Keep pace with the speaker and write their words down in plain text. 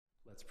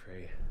Let's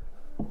pray.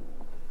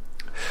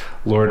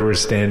 Lord, we're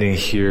standing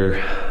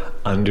here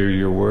under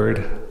your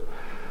word.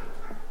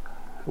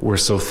 We're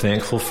so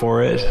thankful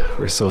for it.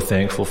 We're so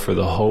thankful for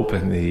the hope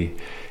and the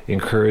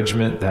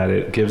encouragement that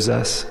it gives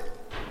us.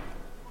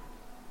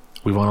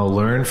 We want to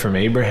learn from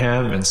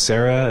Abraham and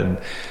Sarah and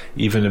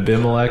even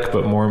Abimelech,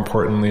 but more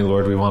importantly,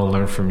 Lord, we want to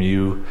learn from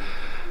you.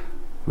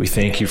 We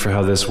thank you for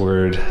how this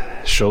word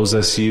shows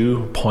us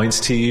you, points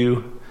to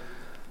you,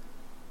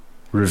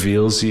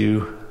 reveals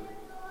you,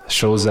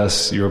 shows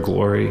us your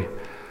glory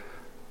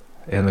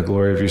and the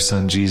glory of your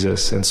Son,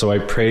 Jesus. And so I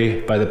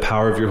pray by the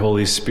power of your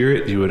Holy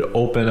Spirit, you would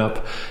open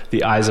up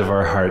the eyes of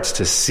our hearts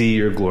to see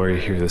your glory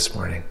here this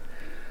morning,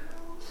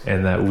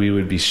 and that we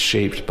would be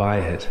shaped by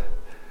it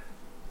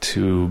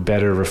to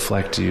better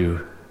reflect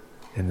you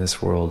in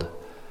this world,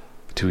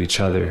 to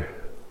each other.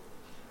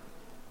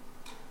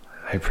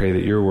 I pray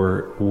that your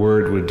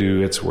word would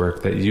do its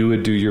work, that you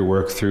would do your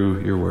work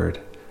through your word.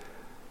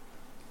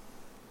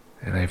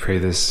 And I pray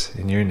this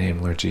in your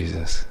name, Lord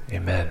Jesus.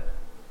 Amen.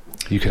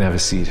 You can have a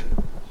seat.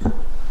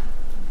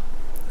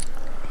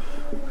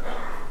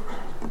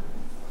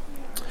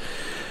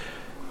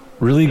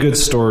 Really good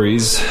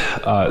stories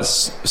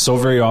so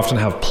very often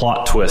have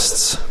plot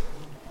twists.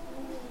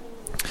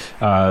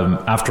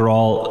 After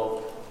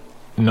all,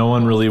 no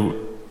one really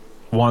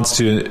wants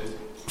to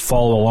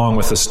follow along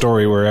with a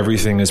story where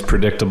everything is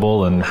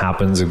predictable and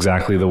happens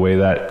exactly the way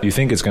that you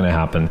think it's going to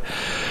happen.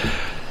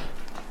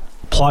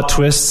 Plot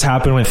twists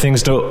happen when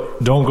things don't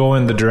go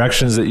in the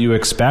directions that you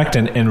expect,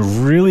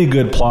 and really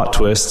good plot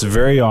twists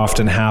very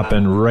often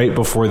happen right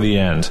before the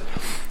end.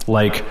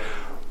 Like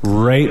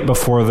right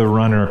before the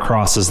runner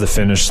crosses the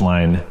finish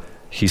line,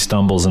 he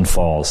stumbles and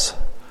falls.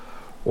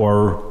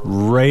 Or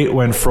right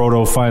when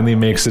Frodo finally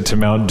makes it to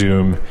Mount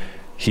Doom,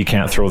 he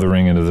can't throw the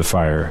ring into the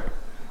fire.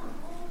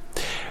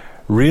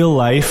 Real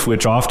life,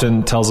 which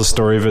often tells a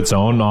story of its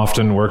own,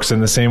 often works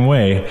in the same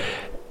way.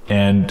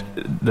 And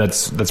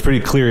that's pretty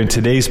clear in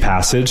today's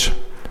passage.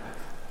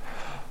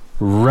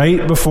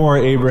 Right before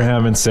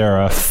Abraham and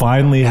Sarah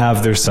finally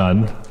have their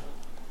son,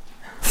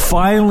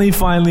 finally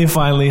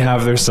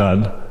have their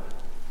son,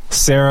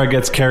 Sarah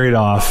gets carried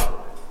off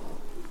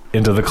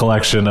into the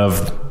collection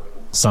of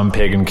some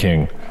pagan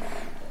king.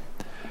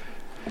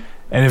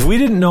 And if we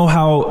didn't know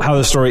how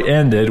the story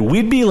ended,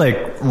 we'd be like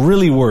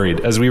really worried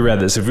as we read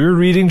this. If we were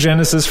reading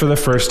Genesis for the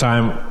first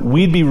time,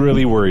 we'd be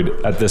really worried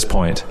at this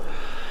point.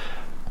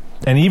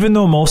 And even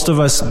though most of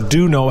us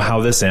do know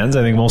how this ends,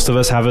 I think most of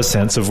us have a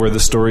sense of where the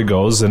story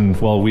goes, and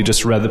well, we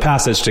just read the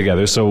passage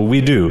together, so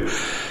we do.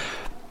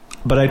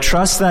 But I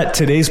trust that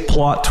today's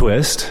plot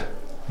twist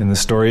in the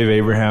story of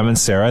Abraham and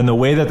Sarah, and the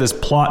way that this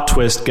plot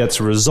twist gets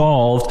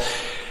resolved,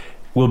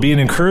 will be an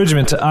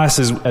encouragement to us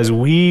as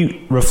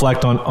we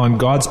reflect on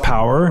God's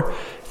power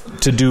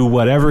to do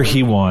whatever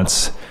he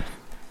wants,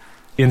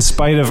 in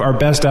spite of our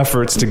best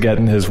efforts to get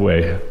in his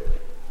way.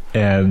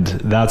 And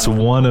that's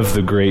one of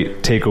the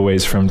great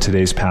takeaways from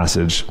today's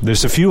passage.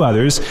 There's a few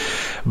others,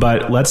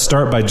 but let's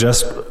start by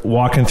just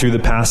walking through the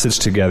passage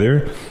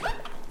together.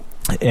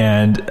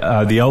 And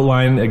the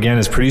outline, again,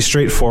 is pretty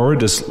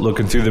straightforward, just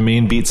looking through the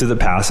main beats of the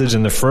passage.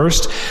 And the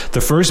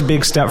first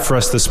big step for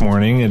us this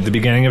morning, at the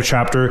beginning of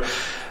chapter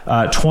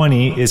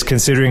 20, is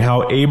considering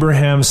how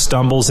Abraham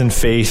stumbles in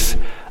faith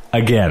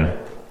again.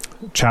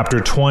 Chapter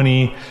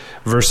 20,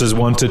 verses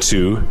 1 to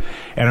 2.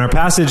 And our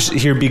passage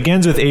here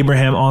begins with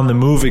Abraham on the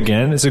move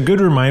again. It's a good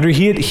reminder.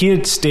 He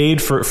had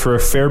stayed for a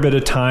fair bit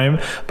of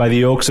time by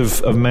the oaks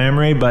of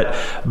Mamre,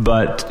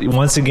 but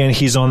once again,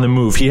 he's on the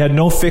move. He had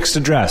no fixed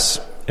address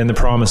in the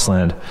promised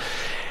land.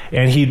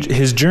 And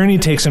his journey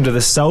takes him to the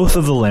south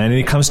of the land, and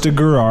he comes to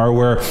Gerar,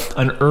 where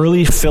an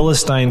early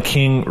Philistine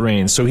king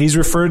reigns. So he's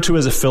referred to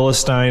as a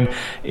Philistine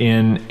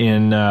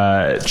in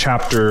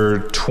chapter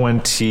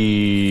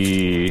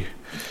 20...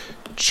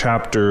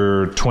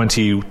 Chapter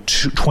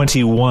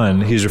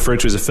 21, he's referred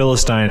to as a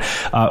Philistine.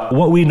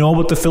 What we know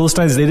about the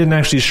Philistines, they didn't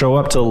actually show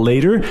up till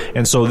later,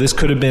 and so this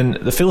could have been,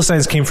 the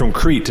Philistines came from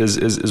Crete,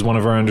 is one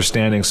of our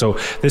understandings. So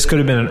this could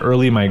have been an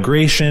early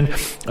migration.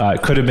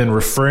 It could have been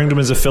referring to him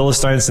as a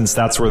Philistine, since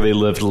that's where they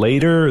lived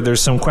later.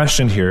 There's some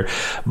question here,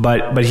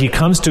 but he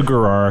comes to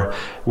Gerar,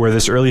 where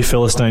this early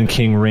Philistine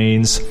king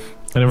reigns.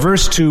 And in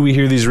verse 2, we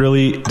hear these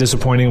really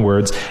disappointing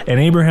words. And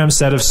Abraham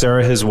said of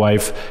Sarah, his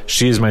wife,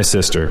 "She is my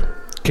sister."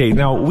 Okay,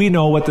 now we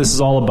know what this is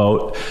all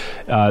about.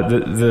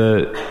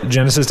 The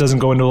Genesis doesn't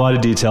go into a lot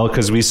of detail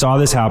because we saw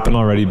this happen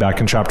already back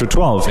in chapter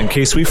 12. In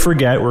case we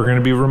forget, we're going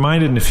to be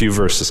reminded in a few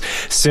verses.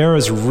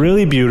 Sarah's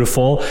really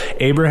beautiful.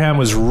 Abraham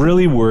was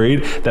really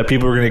worried that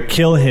people were going to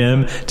kill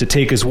him to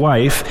take his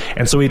wife,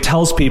 and so he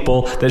tells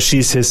people that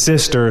she's his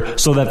sister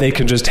so that they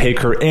can just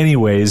take her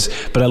anyways,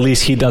 but at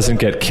least he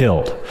doesn't get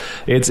killed.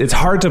 It's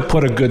hard to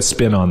put a good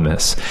spin on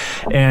this.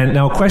 And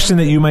now a question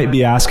that you might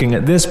be asking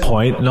at this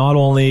point, not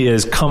only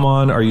is, come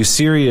on, are you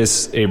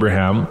serious,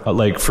 Abraham?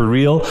 Like, for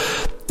real?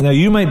 Now,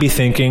 you might be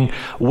thinking,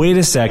 wait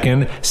a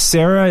second,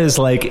 Sarah is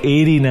like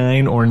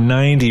 89 or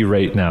 90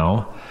 right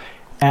now.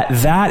 At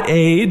that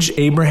age,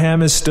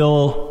 Abraham is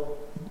still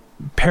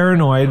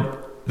paranoid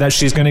that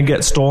she's going to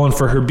get stolen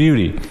for her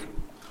beauty.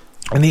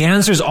 And the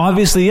answer is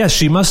obviously yes.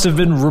 She must have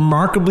been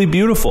remarkably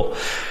beautiful.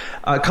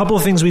 A couple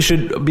of things we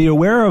should be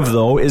aware of,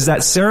 though, is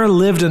that Sarah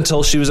lived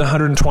until she was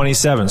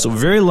 127. So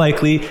very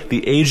likely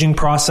the aging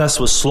process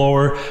was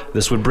slower.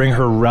 This would bring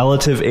her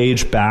relative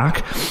age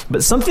back.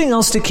 But something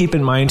else to keep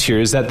in mind here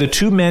is that the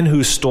two men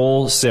who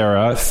stole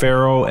Sarah,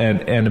 Pharaoh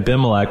and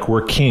Abimelech,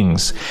 were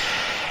kings.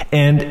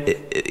 And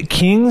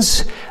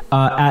kings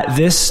at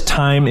this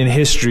time in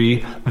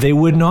history, they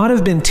would not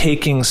have been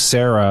taking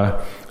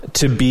Sarah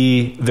to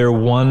be their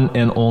one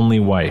and only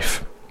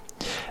wife.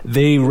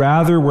 They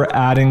rather were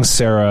adding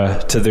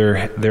Sarah to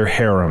their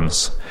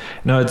harems.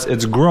 Now,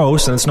 it's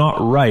gross and it's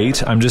not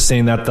right. I'm just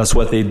saying that that's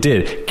what they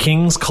did.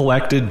 Kings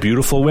collected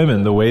beautiful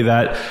women the way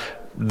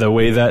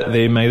that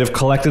they might have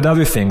collected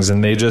other things,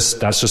 and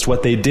that's just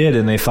what they did,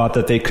 and they thought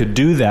that they could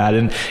do that,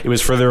 and it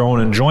was for their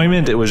own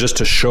enjoyment. It was just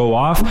to show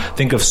off.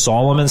 Think of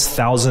Solomon's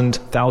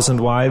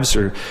thousand wives,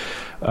 or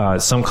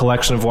some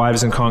collection of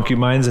wives and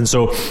concubines. And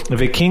so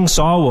if a king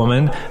saw a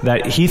woman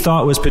that he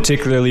thought was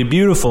particularly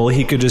beautiful,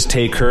 he could just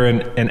take her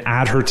and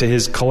add her to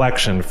his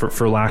collection,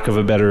 for lack of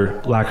a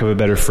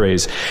better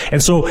phrase.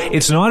 And so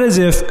it's not as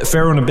if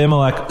Pharaoh and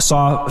Abimelech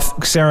saw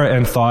Sarah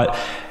and thought,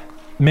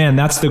 man,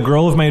 that's the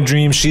girl of my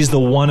dreams. She's the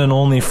one and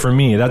only for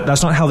me.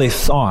 That's not how they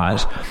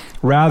thought.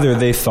 Rather,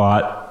 they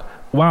thought,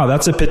 wow,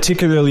 that's a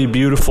particularly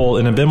beautiful,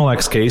 in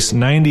Abimelech's case,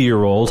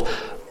 90-year-old.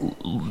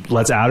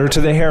 Let's add her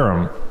to the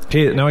harem.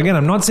 Okay, now again,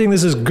 I'm not saying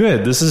this is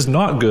good. This is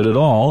not good at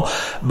all,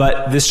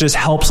 but this just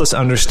helps us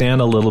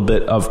understand a little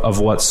bit of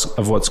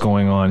what's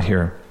going on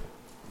here.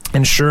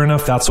 And sure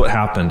enough, that's what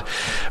happened.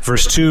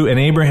 Verse 2, and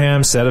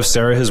Abraham said of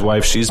Sarah his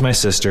wife, she's my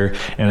sister,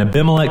 and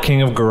Abimelech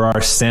king of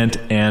Gerar sent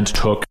and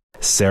took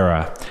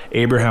Sarah.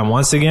 Abraham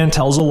once again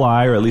tells a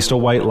lie, or at least a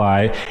white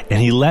lie, and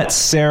he lets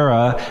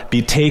Sarah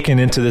be taken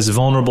into this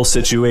vulnerable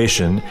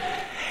situation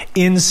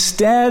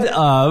instead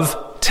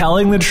of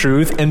telling the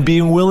truth and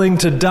being willing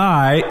to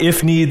die,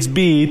 if needs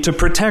be, to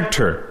protect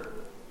her.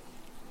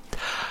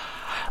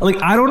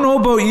 I don't know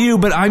about you,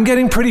 but I'm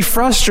getting pretty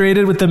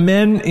frustrated with the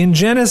men in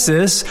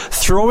Genesis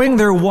throwing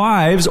their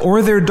wives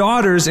or their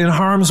daughters in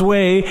harm's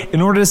way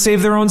in order to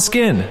save their own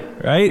skin,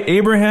 right?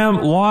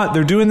 Abraham, Lot,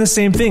 they're doing the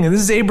same thing. And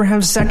this is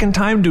Abraham's second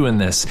time doing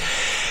this.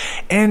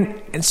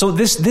 And so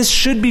this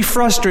should be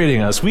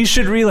frustrating us. We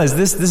should realize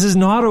this is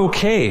not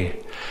okay.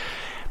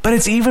 But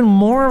it's even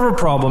more of a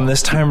problem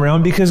this time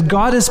around because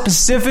God has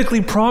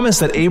specifically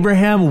promised that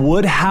Abraham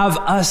would have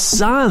a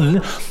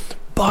son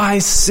by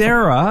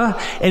Sarah,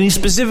 and he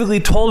specifically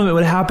told him it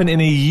would happen in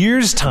a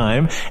year's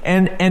time,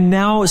 and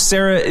now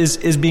Sarah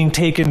is being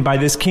taken by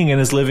this king and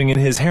is living in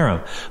his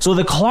harem. So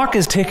the clock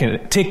is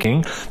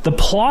ticking, the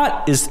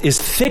plot is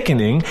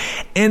thickening,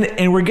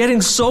 and we're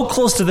getting so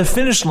close to the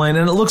finish line,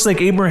 and it looks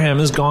like Abraham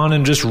has gone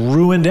and just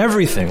ruined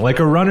everything, like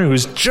a runner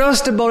who's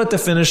just about at the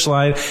finish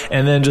line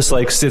and then just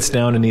sits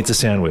down and eats a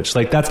sandwich.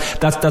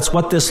 That's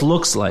what this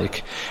looks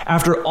like.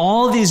 After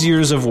all these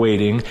years of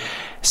waiting,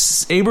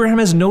 Abraham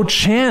has no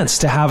chance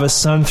to have a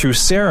son through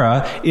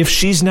Sarah if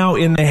she's now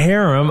in the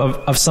harem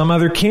of some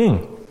other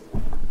king.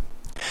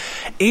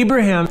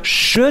 Abraham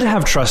should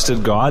have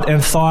trusted God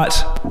and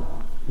thought,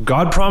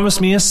 God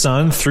promised me a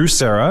son through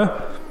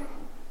Sarah,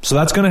 so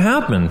that's going to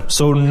happen.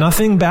 So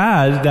nothing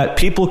bad that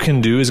people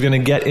can do is going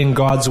to get in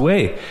God's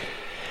way.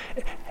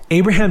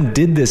 Abraham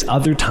did this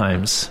other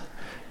times.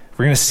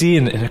 We're going to see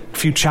in a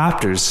few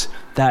chapters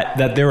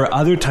that there were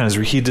other times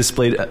where he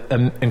displayed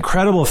an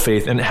incredible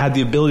faith and had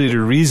the ability to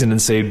reason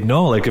and say,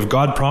 no, if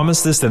God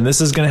promised this, then this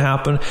is going to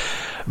happen.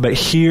 But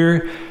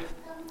here,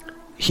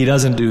 he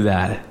doesn't do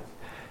that.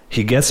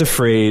 He gets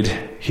afraid,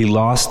 he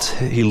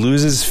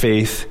loses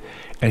faith,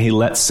 and he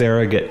lets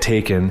Sarah get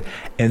taken.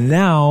 And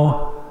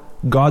now,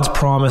 God's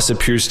promise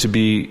appears to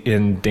be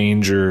in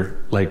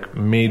danger,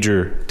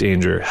 major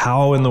danger.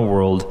 How in the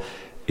world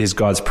is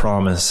God's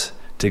promise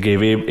to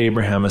give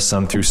Abraham a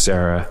son through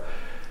Sarah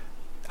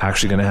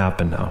actually going to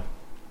happen now?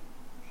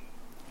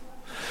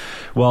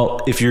 Well,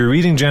 if you're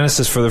reading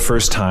Genesis for the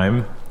first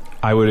time,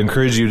 I would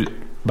encourage you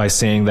by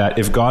saying that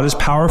if God is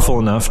powerful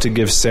enough to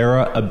give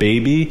Sarah a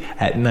baby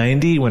at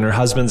 90 when her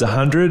husband's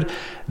 100,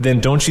 then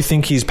don't you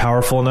think he's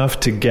powerful enough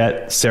to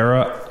get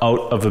Sarah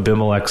out of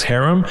Abimelech's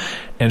harem?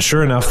 And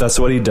sure enough, that's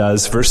what he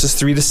does. Verses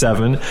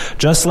 3-7,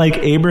 just like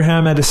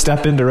Abraham had to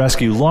step in to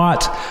rescue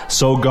Lot,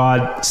 so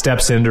God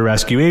steps in to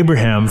rescue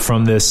Abraham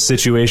from this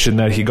situation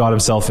that he got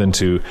himself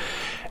into,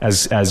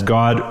 as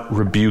God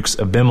rebukes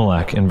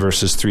Abimelech in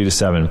verses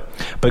 3-7.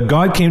 But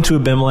God came to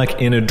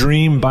Abimelech in a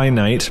dream by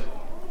night.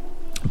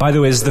 By the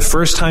way, this is the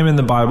first time in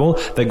the Bible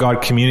that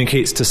God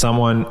communicates to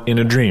someone in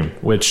a dream,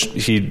 which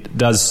he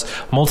does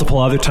multiple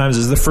other times.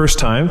 This is the first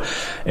time,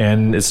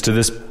 and it's to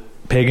this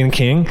pagan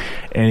king.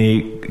 And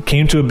he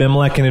came to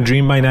Abimelech in a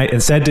dream by night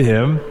and said to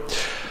him,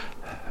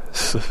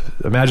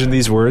 imagine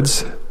these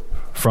words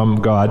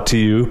from God to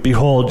you,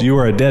 behold, you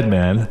are a dead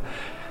man,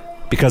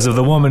 because of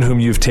the woman whom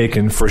you've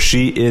taken, for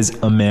she is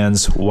a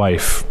man's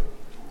wife.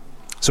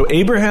 So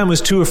Abraham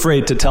was too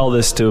afraid to tell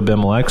this to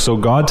Abimelech, so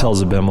God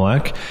tells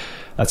Abimelech,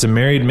 that's a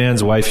married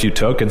man's wife you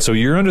took, and so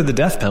you're under the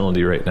death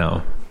penalty right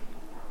now.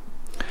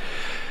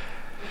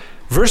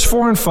 Verse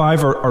 4 and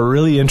 5 are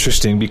really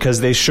interesting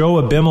because they show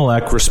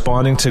Abimelech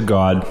responding to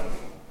God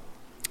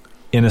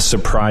in a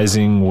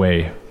surprising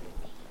way.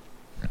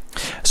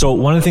 So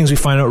one of the things we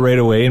find out right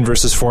away in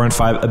verses 4 and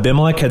 5,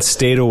 Abimelech had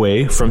stayed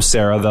away from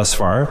Sarah thus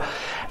far.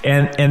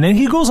 And then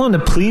he goes on to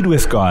plead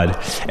with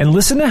God. And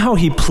listen to how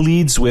he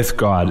pleads with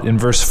God in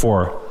verse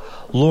 4.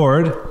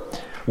 Lord,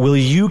 will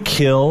you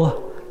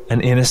kill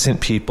an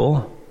innocent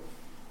people?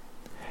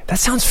 That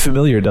sounds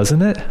familiar,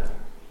 doesn't it?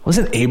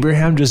 Wasn't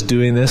Abraham just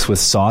doing this with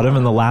Sodom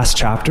in the last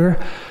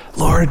chapter?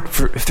 Lord,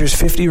 if there's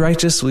 50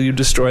 righteous, will you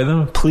destroy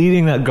them?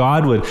 Pleading that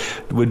God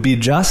would be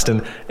just.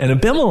 And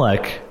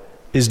Abimelech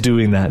is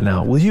doing that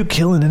now. Will you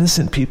kill an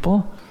innocent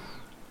people?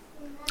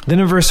 Then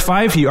in verse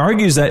 5, he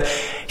argues that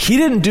he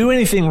didn't do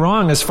anything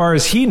wrong as far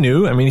as he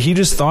knew. I mean, he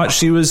just thought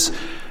she was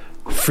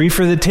free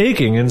for the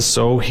taking, and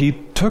so he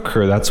took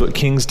her. That's what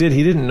kings did.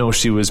 He didn't know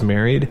she was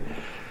married.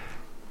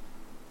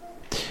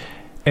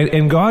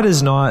 And God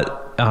is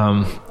not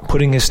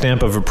putting his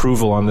stamp of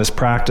approval on this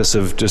practice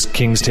of just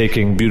kings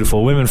taking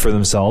beautiful women for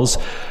themselves,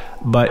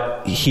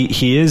 but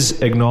he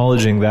is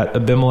acknowledging that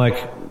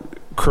Abimelech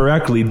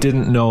correctly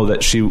didn't know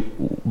that she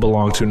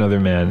belonged to another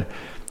man.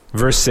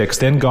 Verse 6,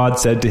 then God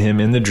said to him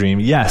in the dream,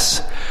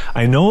 yes,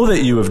 I know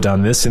that you have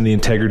done this in the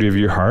integrity of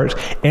your heart,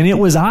 and it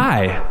was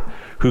I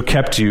who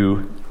kept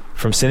you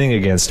from sinning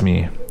against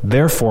me.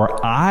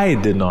 Therefore, I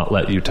did not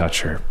let you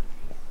touch her.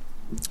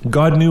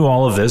 God knew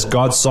all of this.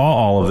 God saw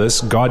all of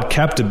this. God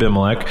kept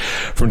Abimelech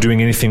from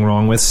doing anything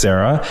wrong with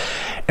Sarah.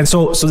 And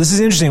so this is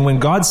interesting. When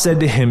God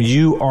said to him,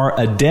 you are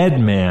a dead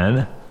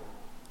man,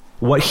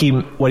 what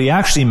he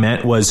actually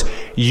meant was,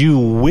 you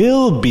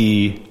will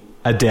be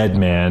a dead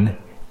man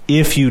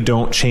if you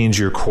don't change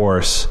your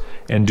course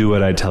and do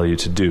what I tell you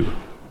to do.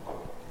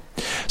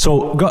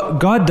 So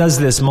God does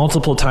this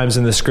multiple times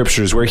in the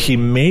scriptures where he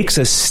makes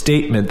a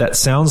statement that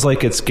sounds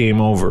like it's game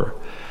over.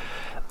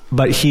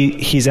 But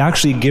he's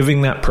actually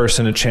giving that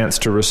person a chance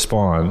to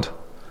respond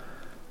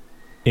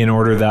in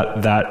order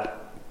that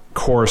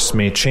course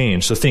may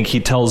change. So think, he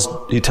tells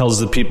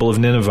the people of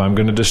Nineveh, I'm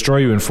going to destroy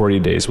you in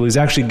 40 days. Well, he's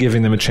actually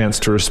giving them a chance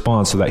to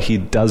respond so that he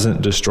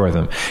doesn't destroy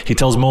them. He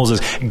tells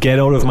Moses, get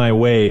out of my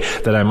way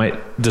that I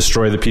might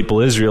destroy the people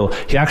of Israel.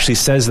 He actually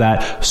says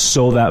that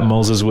so that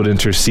Moses would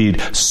intercede,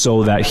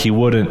 so that he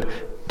wouldn't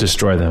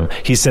destroy them.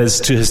 He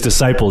says to his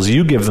disciples,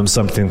 you give them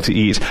something to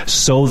eat,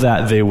 so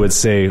that they would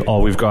say,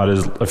 all we've got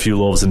is a few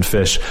loaves and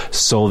fish,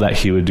 so that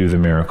he would do the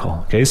miracle.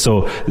 Okay,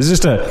 so this is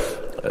just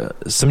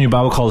some of you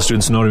Bible college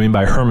students know what I mean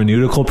by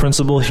hermeneutical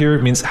principle here.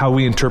 It means how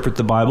we interpret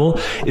the Bible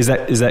is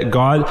that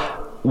God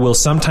will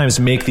sometimes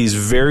make these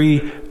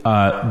very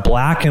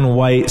black and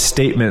white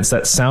statements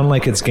that sound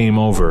like it's game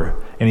over.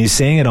 And he's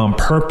saying it on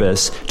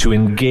purpose to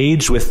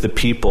engage with the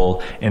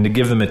people and to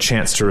give them a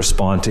chance to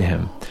respond to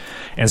him.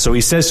 And so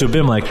he says to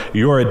Abimelech,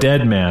 you're a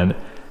dead man,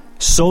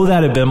 so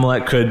that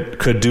Abimelech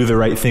could do the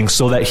right thing,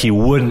 so that he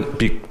wouldn't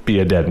be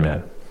a dead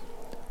man.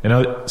 In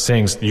other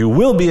sayings, you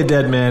will be a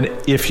dead man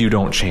if you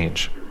don't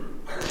change.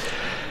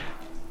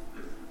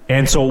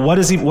 And so what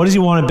does he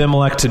want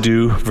Abimelech to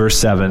do? Verse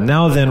 7.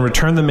 Now then,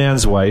 return the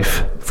man's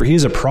wife, for he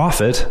is a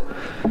prophet.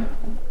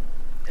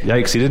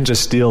 Yikes, he didn't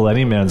just steal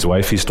any man's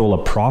wife, he stole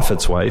a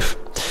prophet's wife.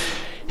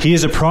 He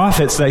is a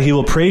prophet, so that he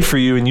will pray for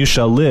you and you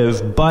shall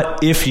live.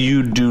 But if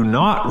you do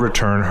not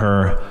return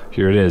her,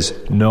 here it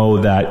is,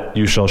 know that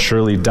you shall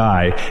surely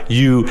die,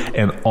 you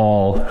and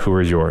all who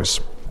are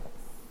yours.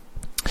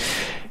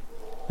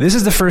 This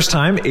is the first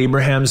time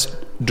Abraham's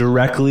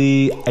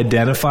directly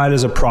identified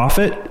as a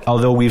prophet,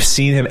 although we've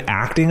seen him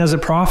acting as a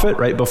prophet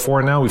right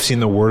before now. We've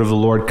seen the word of the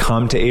Lord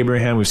come to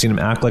Abraham. We've seen him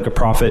act like a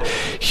prophet.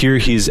 Here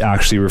he's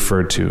actually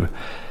referred to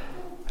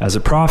as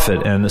a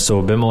prophet. And so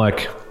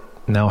Abimelech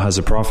now has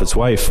a prophet's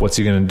wife. What's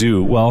he going to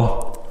do?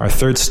 Well, our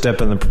third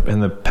step in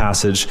the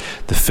passage,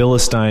 the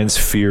Philistines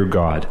fear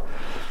God.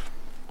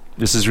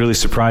 This is really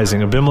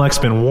surprising. Abimelech's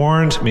been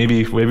warned.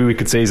 Maybe we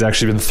could say he's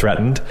actually been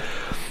threatened.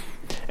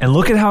 And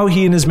look at how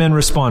he and his men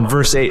respond.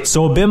 Verse 8.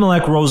 So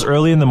Abimelech rose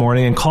early in the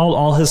morning and called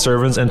all his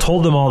servants and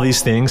told them all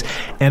these things,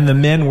 and the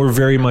men were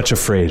very much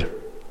afraid.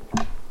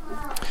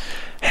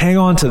 Hang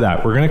on to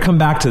that. We're going to come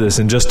back to this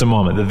in just a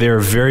moment, that they're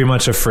very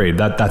much afraid.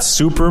 That's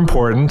super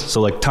important.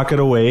 So tuck it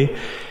away.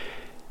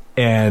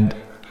 And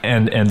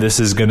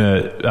this is going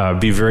to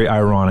be very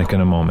ironic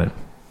in a moment.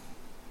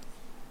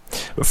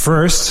 But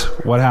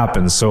first, what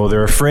happens? So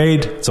they're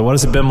afraid. So what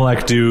does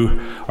Abimelech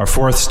do? Our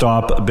fourth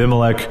stop,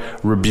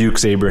 Abimelech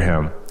rebukes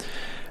Abraham.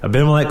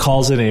 Abimelech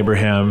calls in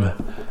Abraham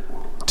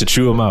to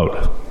chew him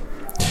out.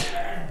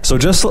 So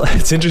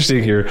it's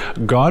interesting here.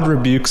 God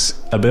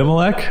rebukes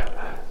Abimelech,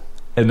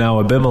 and now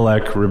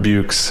Abimelech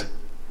rebukes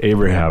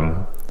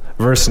Abraham.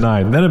 Verse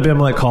 9, then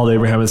Abimelech called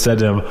Abraham and said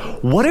to him,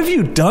 what have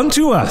you done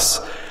to us?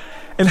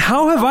 And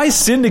how have I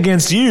sinned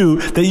against you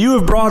that you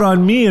have brought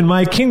on me and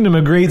my kingdom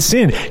a great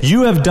sin?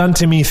 You have done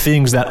to me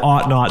things that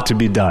ought not to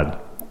be done.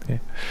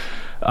 Okay.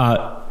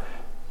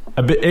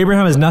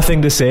 Abraham has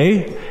nothing to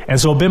say, and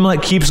so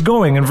Abimelech keeps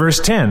going in verse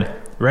 10.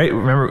 Right?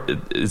 Remember,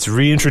 it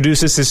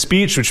reintroduces his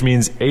speech, which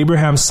means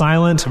Abraham's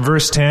silent.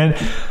 Verse 10,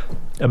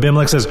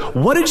 Abimelech says,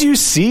 what did you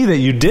see that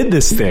you did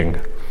this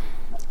thing?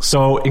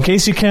 So in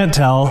case you can't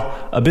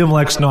tell,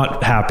 Abimelech's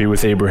not happy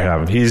with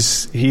Abraham. He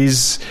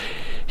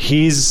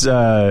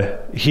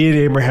and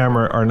Abraham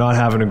are not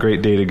having a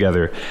great day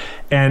together.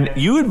 And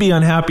you would be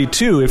unhappy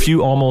too if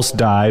you almost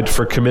died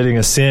for committing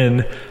a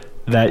sin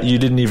that you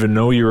didn't even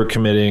know you were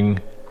committing,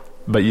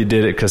 but you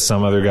did it because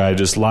some other guy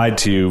just lied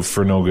to you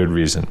for no good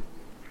reason.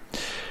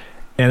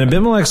 And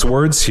Abimelech's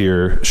words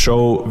here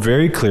show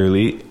very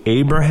clearly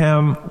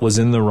Abraham was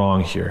in the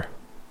wrong here.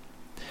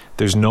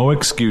 There's no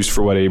excuse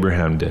for what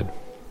Abraham did.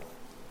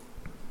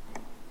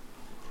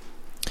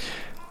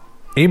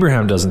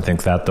 Abraham doesn't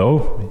think that,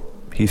 though.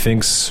 He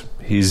thinks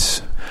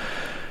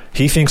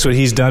what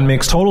he's done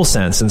makes total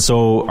sense. And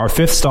so our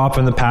fifth stop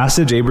in the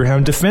passage,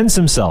 Abraham defends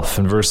himself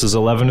in verses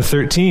 11 to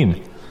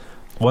 13.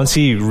 Once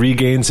he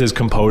regains his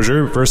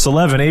composure, verse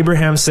 11,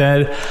 Abraham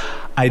said,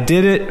 I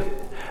did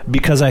it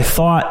because I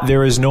thought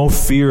there is no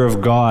fear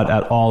of God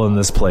at all in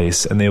this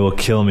place, and they will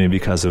kill me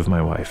because of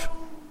my wife.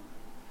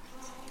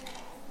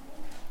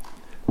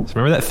 So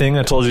remember that thing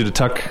I told you to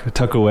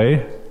tuck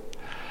away?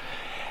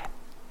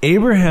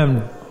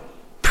 Abraham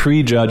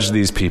prejudged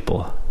these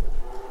people.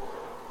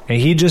 And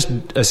he just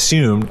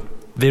assumed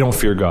they don't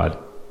fear God.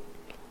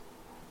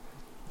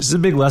 This is a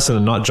big lesson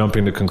in not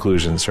jumping to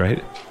conclusions,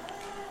 right?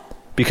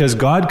 Because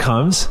God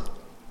comes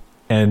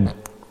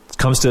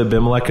to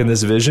Abimelech in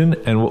this vision,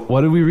 and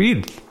what do we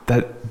read?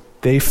 That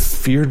they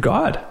feared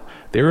God.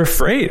 They were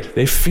afraid.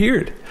 They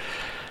feared.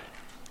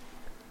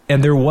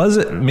 And there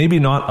was maybe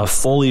not a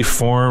fully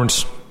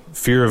formed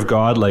fear of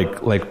God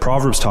like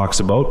Proverbs talks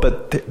about,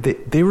 but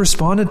they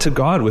responded to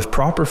God with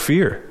proper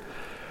fear.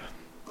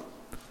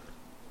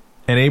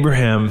 And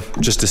Abraham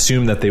just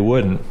assumed that they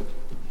wouldn't,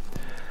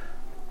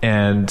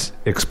 and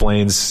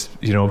explains,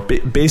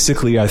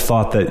 basically, I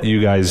thought that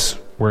you guys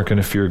weren't going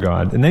to fear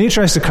God. And then he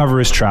tries to cover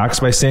his tracks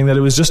by saying that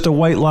it was just a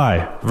white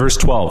lie, verse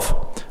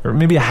 12, or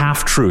maybe a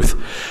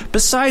half-truth.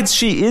 Besides,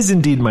 she is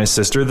indeed my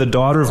sister, the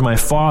daughter of my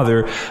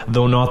father,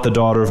 though not the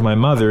daughter of my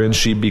mother, and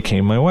she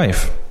became my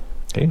wife.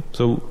 Okay,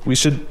 so we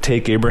should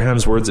take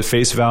Abraham's words at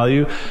face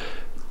value.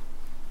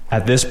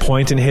 At this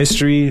point in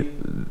history,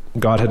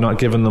 God had not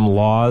given them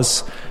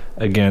laws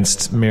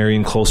against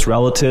marrying close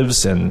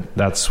relatives, and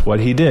that's what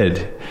he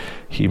did.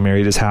 He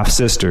married his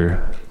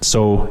half-sister.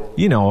 So,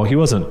 he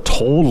wasn't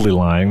totally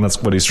lying.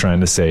 That's what he's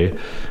trying to say.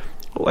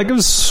 Like, it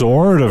was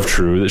sort of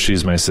true that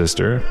she's my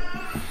sister.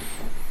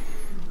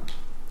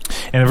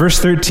 And in verse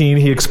 13,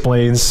 he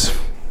explains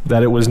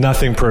that it was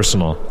nothing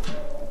personal.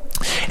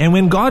 And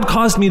when God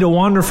caused me to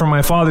wander from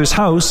my father's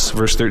house,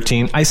 verse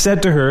 13, I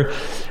said to her,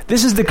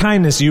 this is the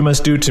kindness you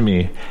must do to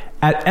me.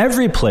 At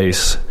every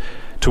place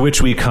to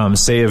which we come,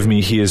 say of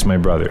me, he is my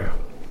brother.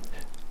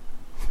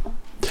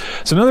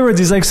 So in other words,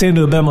 he's like saying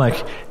to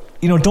Abimelech,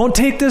 don't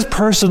take this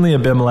personally,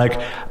 Abimelech.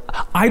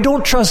 I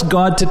don't trust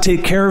God to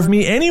take care of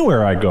me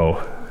anywhere I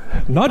go.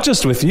 Not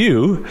just with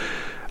you.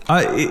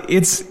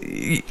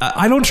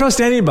 I don't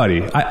trust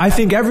anybody. I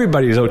think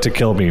everybody's out to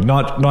kill me,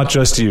 not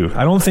just you.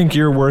 I don't think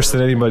you're worse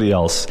than anybody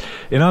else.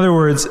 In other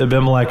words,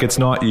 Abimelech, it's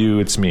not you,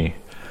 it's me.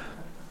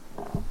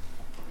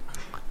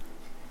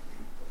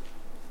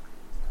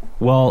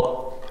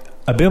 Well,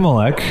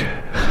 Abimelech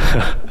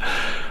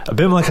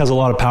has a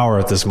lot of power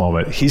at this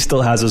moment. He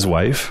still has his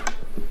wife.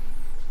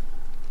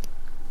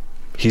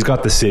 He's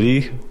got the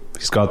city.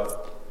 He's got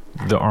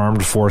the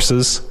armed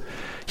forces.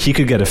 He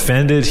could get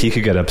offended. He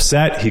could get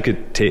upset. He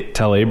could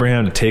tell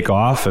Abraham to take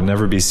off and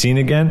never be seen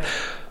again.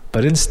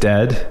 But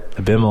instead,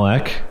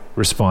 Abimelech,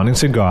 responding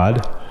to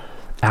God,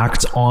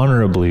 acts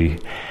honorably.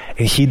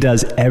 And he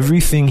does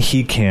everything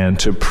he can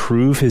to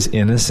prove his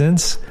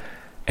innocence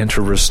and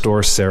to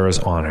restore Sarah's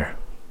honor.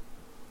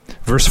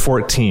 Verse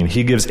 14,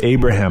 he gives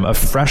Abraham a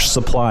fresh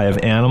supply of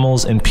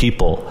animals and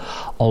people,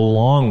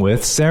 along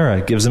with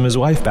Sarah. Gives him his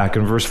wife back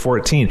in verse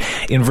 14.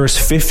 In verse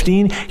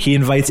 15, he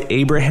invites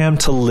Abraham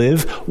to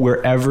live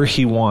wherever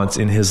he wants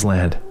in his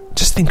land.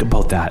 Just think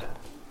about that.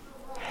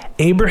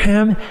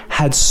 Abraham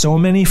had so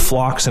many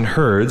flocks and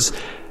herds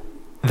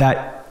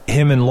that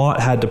him and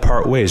Lot had to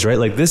part ways, right?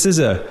 Like this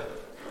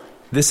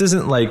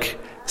isn't like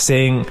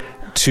saying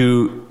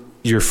to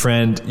your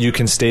friend, you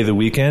can stay the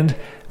weekend.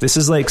 This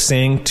is like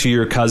saying to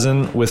your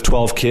cousin with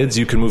 12 kids,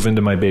 you can move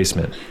into my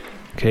basement.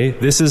 Okay?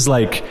 This is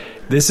like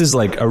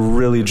a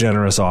really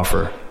generous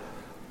offer.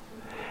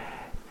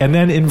 And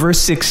then in verse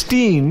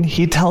 16,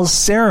 he tells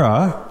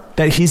Sarah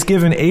that he's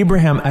given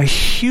Abraham a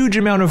huge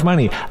amount of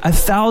money,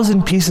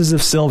 1,000 pieces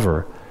of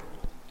silver,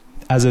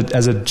 as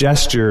a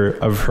gesture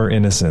of her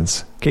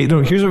innocence. Okay,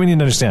 no, here's what we need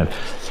to understand.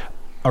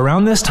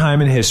 Around this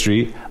time in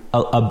history,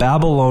 a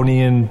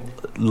Babylonian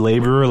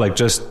laborer,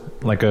 just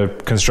like a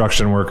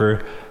construction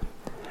worker,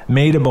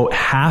 made about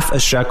half a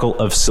shekel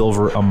of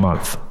silver a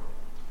month.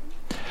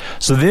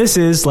 So this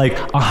is like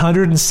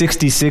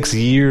 166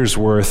 years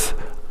worth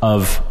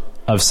of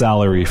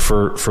salary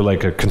for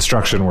like a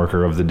construction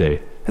worker of the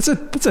day.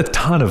 That's a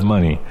ton of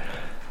money.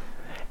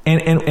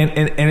 And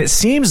it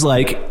seems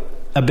like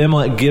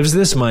Abimelech gives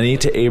this money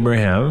to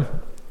Abraham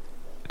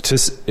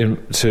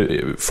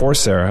for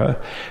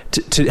Sarah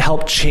to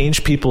help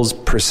change people's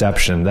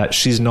perception that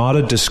she's not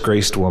a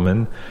disgraced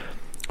woman,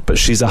 but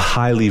she's a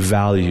highly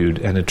valued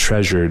and a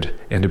treasured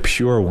and a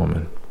pure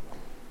woman.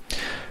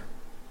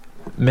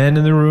 Men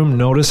in the room,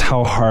 notice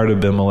how hard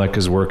Abimelech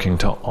is working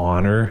to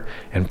honor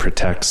and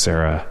protect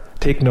Sarah.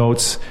 Take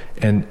notes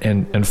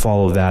and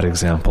follow that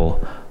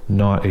example,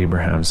 not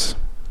Abraham's.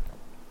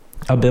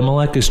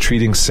 Abimelech is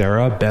treating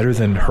Sarah better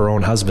than her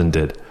own husband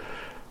did.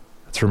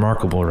 It's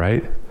remarkable,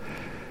 right?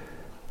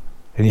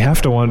 And you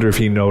have to wonder if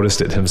he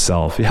noticed it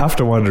himself. You have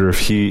to wonder if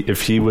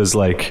he was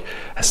like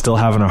still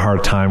having a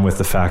hard time with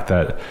the fact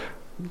that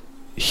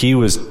he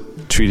was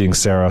treating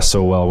Sarah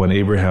so well when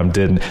Abraham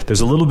didn't.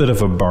 There's a little bit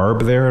of a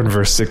barb there in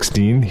verse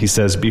 16. He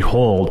says,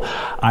 "Behold,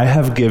 I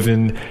have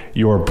given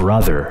your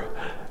brother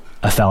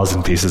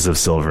 1,000 pieces of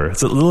silver."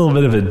 It's a little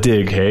bit of a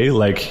dig, hey?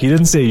 Like, he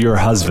didn't say your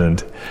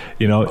husband.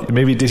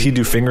 Maybe did he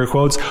do finger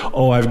quotes?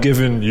 "Oh, I've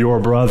given your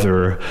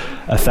brother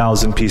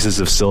 1,000 pieces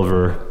of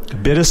silver." A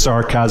bit of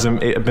sarcasm.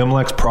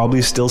 Abimelech's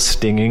probably still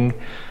stinging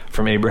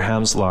from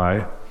Abraham's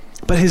lie.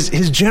 But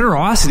his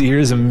generosity here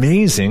is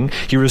amazing.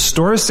 He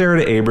restores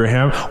Sarah to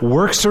Abraham,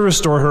 works to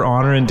restore her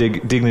honor and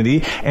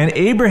dignity, and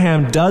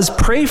Abraham does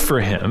pray for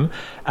him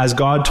as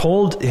God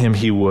told him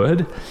he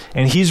would,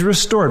 and he's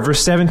restored.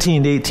 Verse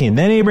 17 to 18.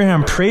 Then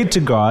Abraham prayed to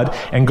God,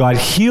 and God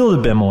healed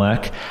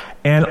Abimelech,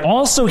 and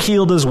also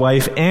healed his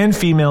wife and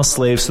female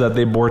slaves so that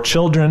they bore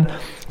children.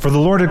 For the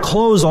Lord had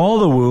closed all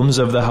the wombs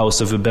of the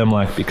house of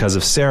Abimelech because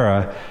of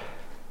Sarah,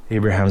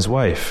 Abraham's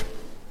wife.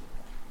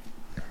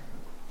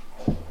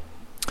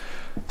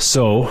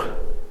 So,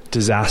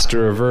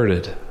 disaster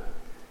averted.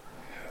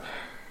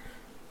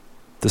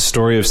 The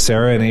story of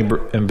Sarah and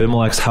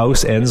Abimelech's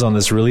house ends on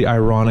this really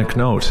ironic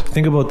note.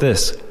 Think about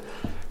this.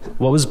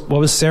 What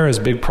was Sarah's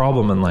big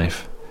problem in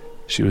life?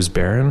 She was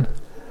barren.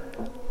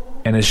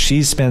 And as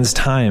she spends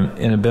time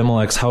in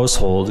Abimelech's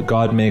household,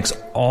 God makes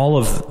all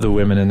of the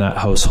women in that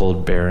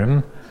household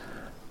barren.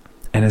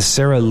 And as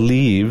Sarah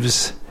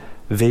leaves,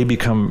 they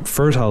become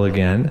fertile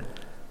again,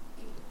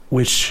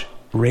 which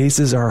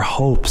raises our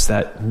hopes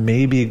that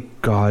maybe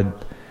God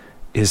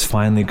is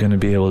finally going to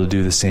be able to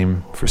do the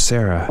same for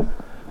Sarah.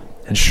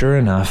 And sure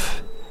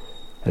enough,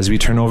 as we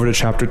turn over to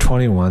chapter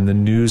 21, the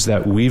news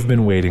that we've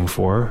been waiting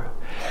for,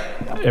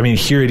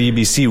 here at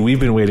EBC, we've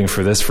been waiting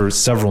for this for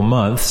several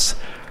months,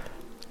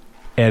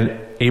 and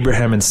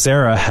Abraham and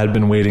Sarah had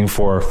been waiting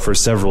for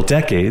several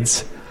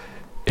decades.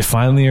 It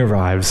finally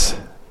arrives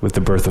with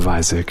the birth of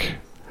Isaac.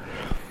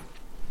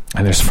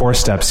 And there's 4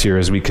 steps here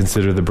as we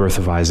consider the birth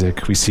of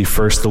Isaac. We see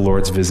first the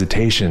Lord's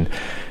visitation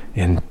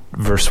in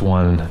verse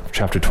 1,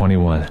 chapter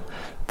 21.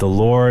 The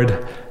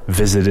Lord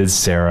visited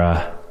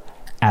Sarah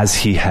as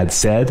he had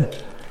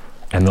said,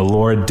 and the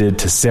Lord did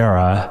to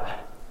Sarah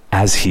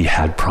as he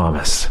had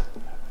promised.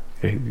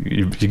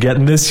 You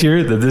getting this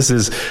here? That this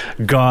is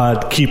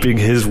God keeping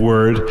his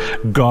word,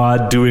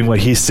 God doing what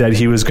he said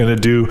he was going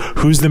to do.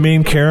 Who's the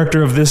main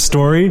character of this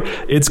story?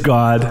 It's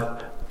God.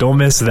 Don't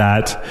miss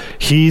that.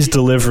 He's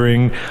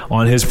delivering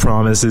on his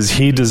promises.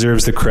 He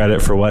deserves the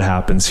credit for what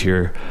happens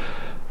here.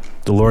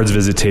 The Lord's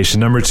visitation.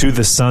 Number 2,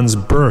 the son's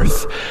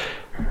birth.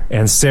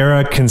 And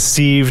Sarah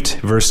conceived,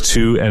 verse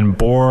 2, and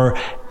bore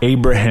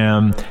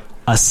Abraham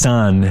a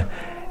son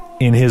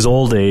in his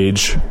old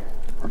age,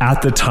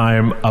 at the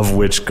time of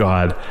which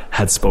God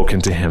had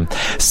spoken to him.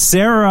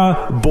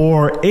 Sarah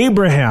bore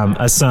Abraham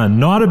a son,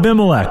 not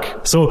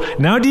Abimelech. So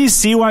now do you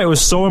see why it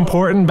was so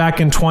important back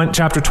in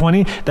chapter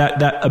 20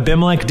 that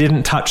Abimelech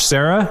didn't touch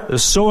Sarah? It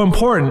was so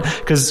important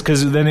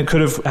because then it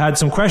could have had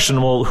some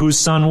question, well, whose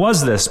son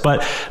was this?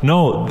 But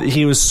no,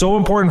 he was so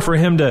important for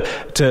him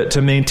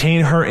to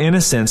maintain her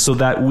innocence so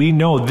that we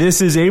know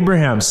this is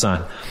Abraham's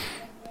son.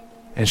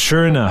 And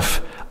sure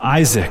enough,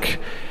 Isaac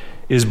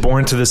is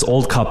born to this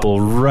old couple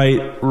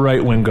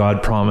right when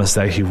God promised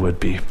that he would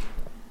be.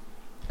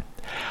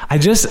 I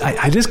just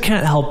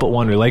can't help but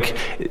wonder, like,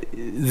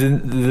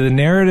 the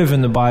narrative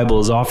in the Bible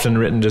is often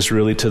written just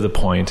really to the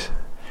point,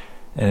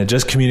 and it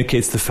just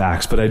communicates the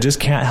facts, but I just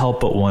can't help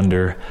but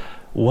wonder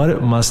what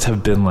it must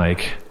have been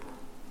like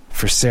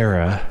for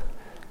Sarah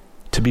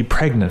to be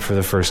pregnant for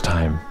the first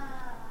time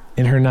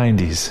in her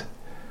 90s.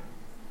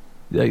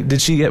 Like,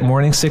 did she get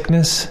morning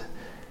sickness?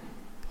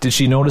 Did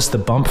she notice the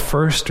bump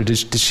first, or did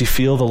she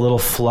feel the little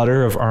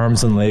flutter of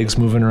arms and legs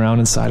moving around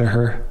inside of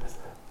her?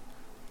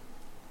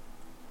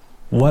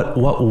 What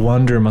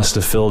wonder must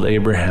have filled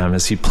Abraham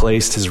as he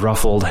placed his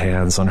rough old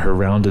hands on her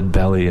rounded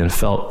belly and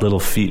felt little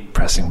feet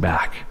pressing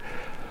back.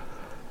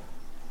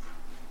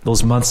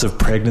 Those months of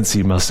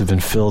pregnancy must have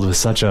been filled with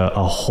such a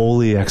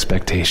holy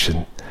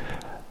expectation.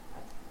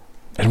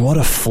 And what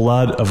a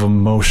flood of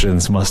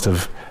emotions must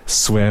have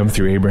swam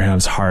through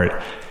Abraham's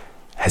heart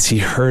as he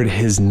heard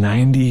his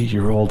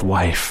 90-year-old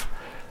wife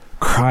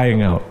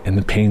crying out in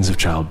the pains of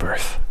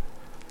childbirth.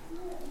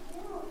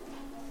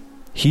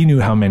 He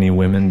knew how many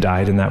women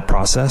died in that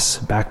process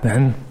back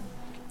then.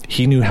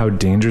 He knew how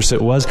dangerous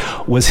it was.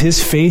 Was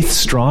his faith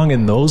strong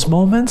in those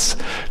moments,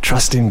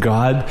 trusting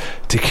God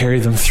to carry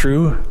them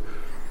through?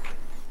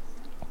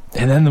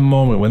 And then the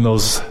moment when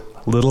those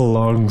little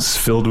lungs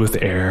filled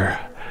with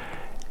air.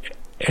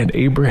 And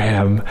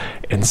Abraham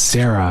and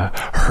Sarah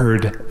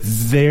heard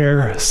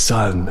their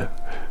son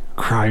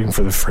crying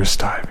for the first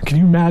time. Can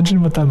you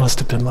imagine what that must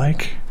have been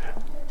like?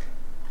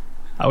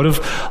 I would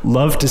have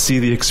loved to see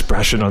the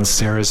expression on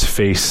Sarah's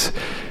face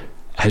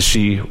as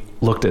she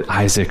looked at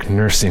Isaac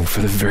nursing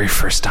for the very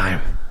first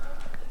time.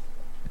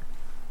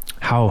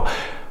 How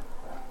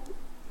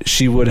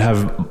she would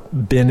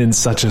have been in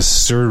such a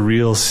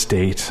surreal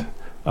state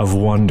of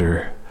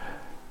wonder.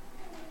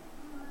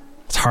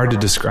 It's hard to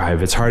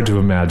describe, it's hard to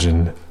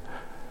imagine,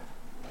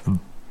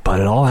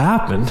 but it all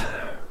happened.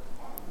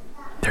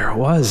 There it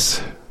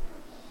was,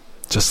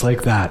 just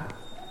like that.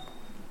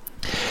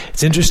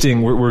 It's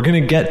interesting, we're going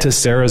to get to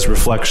Sarah's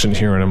reflection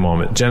here in a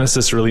moment.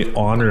 Genesis really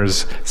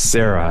honors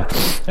Sarah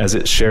as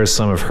it shares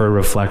some of her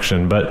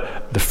reflection,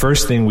 but the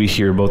first thing we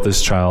hear about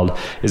this child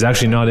is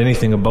actually not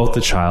anything about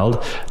the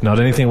child, not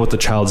anything about the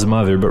child's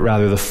mother, but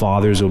rather the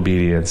father's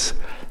obedience.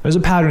 There's a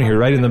pattern here,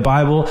 right? In the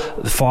Bible,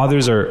 the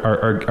fathers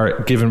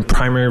are given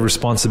primary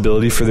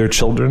responsibility for their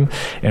children,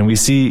 and we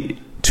see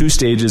two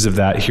stages of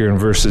that here in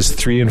verses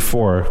 3 and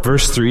 4.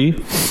 Verse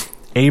 3,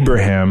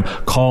 Abraham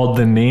called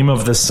the name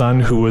of the son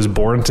who was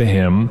born to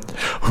him,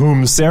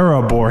 whom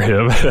Sarah bore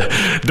him.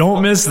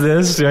 Don't miss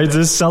this, right?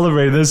 Just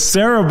celebrate this.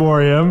 Sarah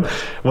bore him.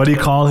 What did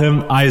he call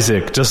him?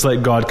 Isaac, just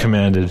like God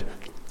commanded.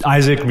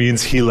 Isaac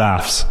means he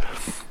laughs.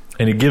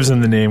 And he gives him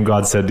the name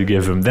God said to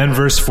give him. Then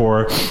verse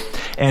 4,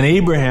 and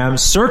Abraham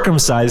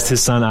circumcised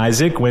his son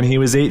Isaac when he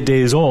was 8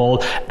 days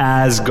old,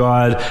 as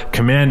God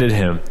commanded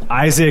him.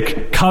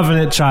 Isaac,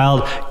 covenant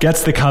child,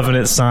 gets the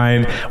covenant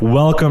sign,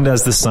 welcomed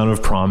as the son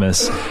of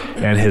promise,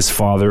 and his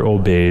father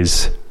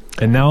obeys.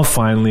 And now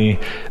finally,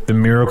 the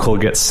miracle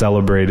gets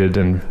celebrated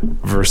in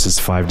verses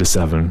 5 to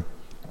 7.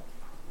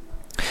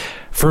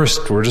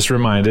 First, we're just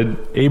reminded,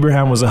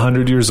 Abraham was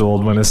 100 years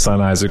old when his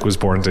son Isaac was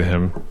born to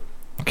him.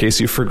 In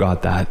case you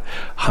forgot that,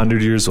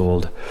 100 years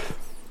old.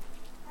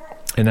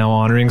 And now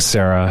honoring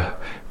Sarah,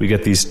 we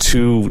get these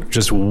two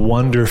just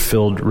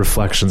wonder-filled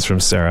reflections from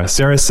Sarah.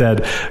 Sarah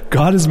said,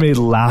 God has made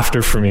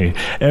laughter for me.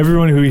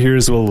 Everyone who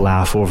hears will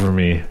laugh over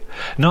me.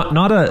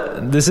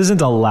 This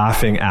isn't a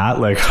laughing at,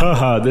 like,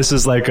 haha, this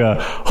is like a,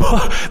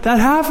 oh, that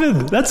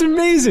happened. That's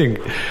amazing.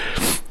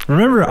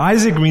 Remember,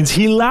 Isaac means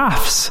he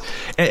laughs.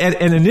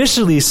 And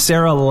initially,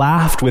 Sarah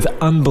laughed with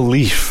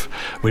unbelief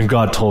when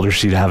God told her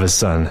she'd have a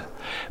son.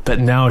 But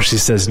now she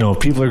says, no,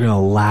 people are going to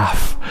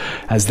laugh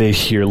as they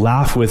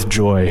laugh with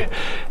joy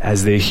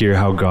as they hear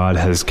how God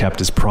has kept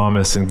his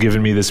promise and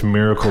given me this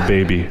miracle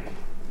baby.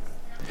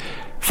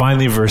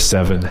 Finally, verse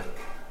 7.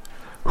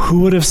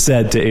 Who would have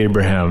said to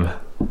Abraham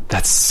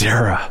that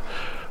Sarah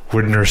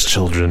would nurse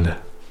children?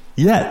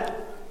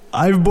 Yet,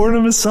 I've borne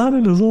him a son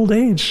in his old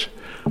age.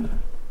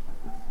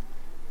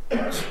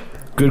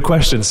 Good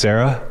question,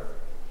 Sarah.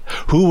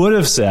 Who would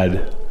have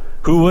said?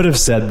 Who would have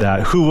said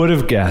that? Who would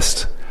have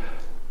guessed?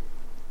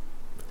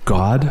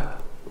 God,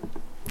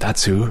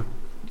 that's who.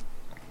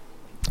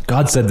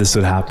 God said this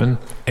would happen,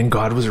 and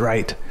God was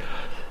right.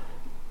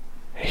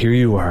 Here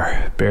you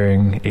are,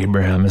 bearing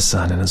Abraham a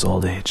son in his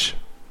old age.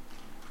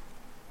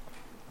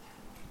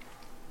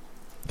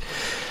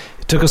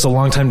 It took us a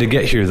long time to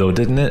get here, though,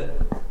 didn't it?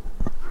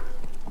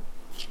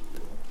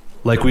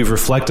 Like we've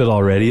reflected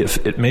already,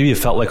 maybe it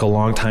felt like a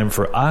long time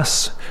for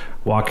us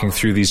walking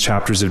through these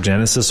chapters of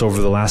Genesis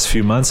over the last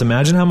few months.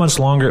 Imagine how much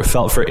longer it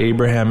felt for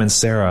Abraham and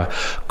Sarah.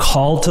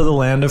 Called to the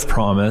land of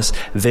promise,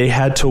 they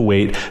had to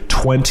wait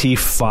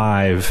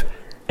 25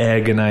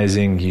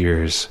 agonizing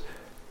years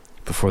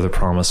before the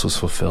promise was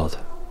fulfilled.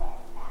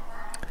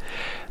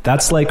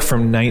 That's like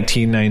from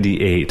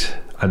 1998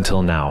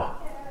 until now.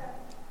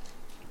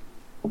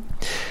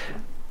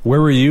 Where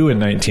were you in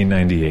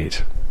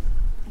 1998?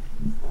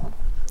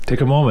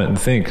 Take a moment and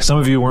think. Some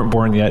of you weren't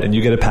born yet, and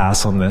you get a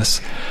pass on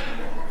this.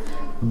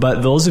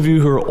 But those of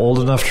you who are old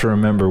enough to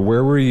remember,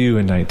 where were you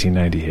in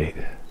 1998?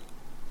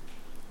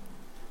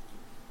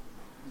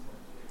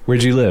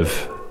 Where'd you live?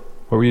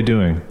 What were you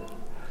doing?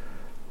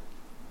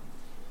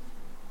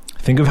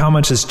 Think of how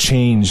much has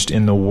changed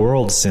in the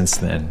world since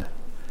then.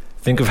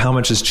 Think of how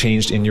much has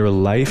changed in your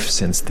life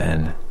since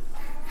then.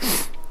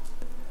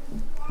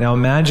 Now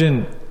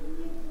imagine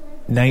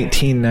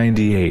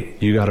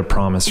 1998, you got a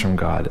promise from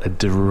God, a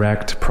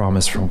direct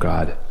promise from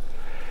God.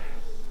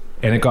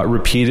 And it got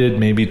repeated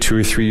maybe 2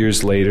 or 3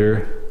 years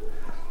later.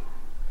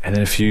 And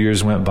then a few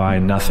years went by,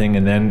 nothing.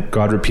 And then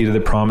God repeated the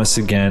promise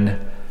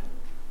again.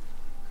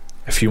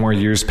 A few more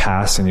years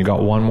passed and you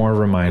got one more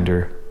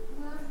reminder.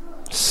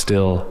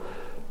 Still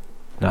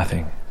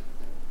nothing.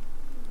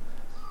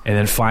 And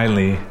then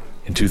finally,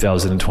 in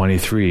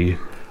 2023,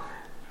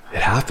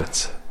 it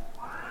happens.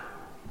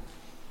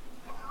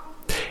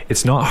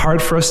 It's not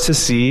hard for us to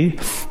see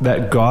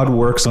that God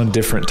works on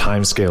different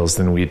timescales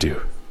than we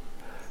do.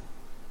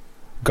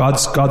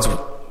 God's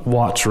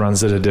watch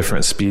runs at a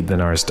different speed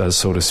than ours does,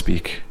 so to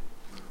speak.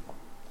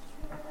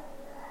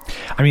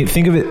 I mean,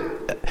 think of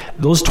it,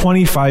 those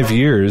 25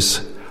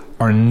 years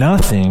are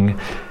nothing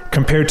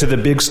compared to the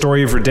big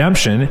story of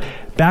redemption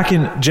Back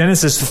in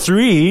Genesis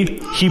 3,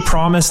 he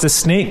promised a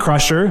snake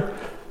crusher.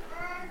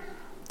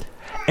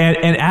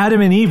 And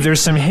Adam and Eve,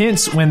 there's some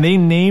hints when they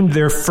named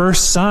their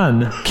first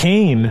son,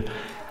 Cain,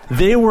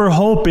 they were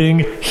hoping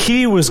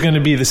he was going to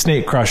be the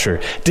snake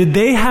crusher. Did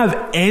they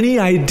have any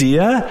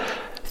idea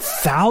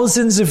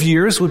thousands of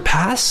years would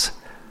pass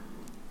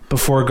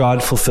before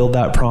God fulfilled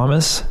that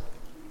promise?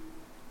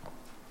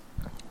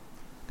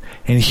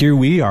 And here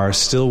we are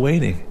still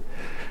waiting.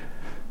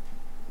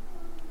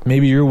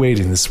 Maybe you're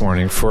waiting this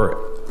morning for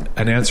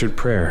an answered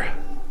prayer.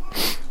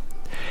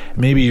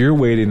 Maybe you're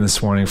waiting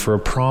this morning for a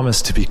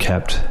promise to be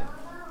kept.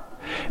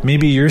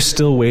 Maybe you're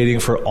still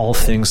waiting for all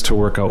things to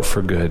work out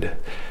for good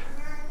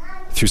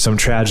through some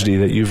tragedy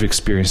that you've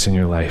experienced in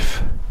your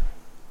life.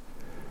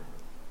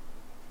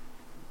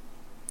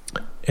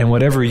 And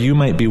whatever you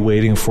might be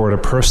waiting for at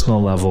a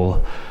personal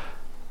level,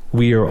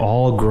 we are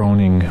all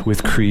groaning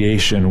with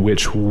creation,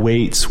 which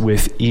waits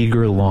with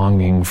eager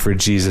longing for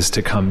Jesus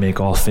to come make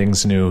all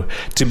things new.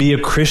 To be a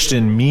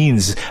Christian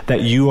means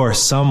that you are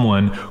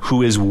someone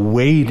who is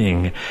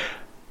waiting,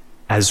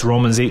 as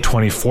Romans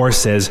 8:24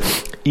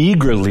 says,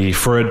 eagerly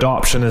for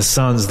adoption as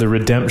sons, the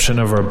redemption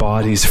of our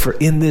bodies. For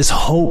in this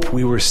hope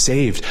we were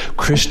saved.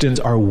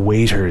 Christians are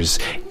waiters,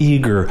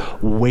 eager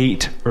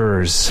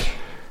waiters.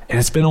 And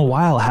it's been a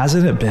while,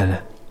 hasn't it been?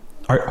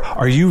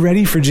 Are you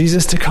ready for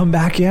Jesus to come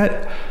back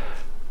yet?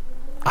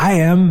 I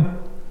am.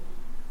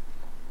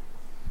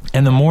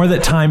 And the more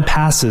that time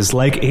passes,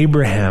 like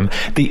Abraham,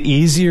 the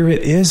easier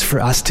it is for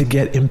us to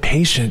get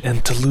impatient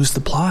and to lose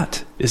the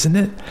plot, isn't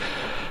it?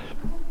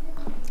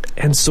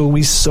 And so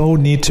we so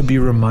need to be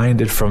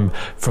reminded from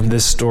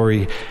this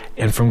story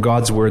and from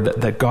God's word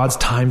that God's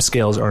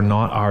timescales are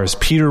not ours.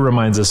 Peter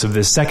reminds us of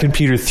this, 2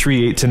 Peter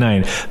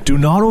 3:8-9. Do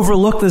not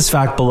overlook this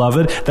fact,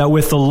 beloved, that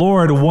with the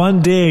Lord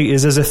 1 day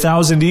is as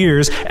 1,000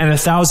 years, and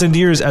 1,000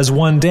 years as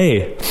 1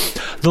 day.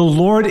 The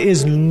Lord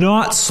is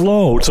not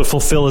slow to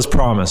fulfill his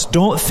promise.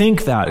 Don't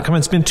think that. Come on,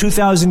 it's been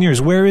 2,000 years.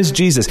 Where is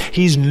Jesus?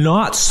 He's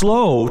not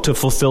slow to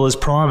fulfill his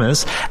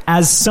promise,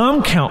 as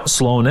some count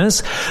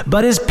slowness,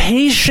 but is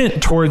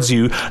patient towards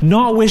you,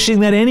 not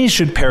wishing that any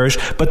should perish,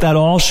 but that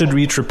all should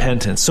reach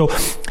repentance. So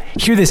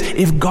hear this.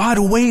 If God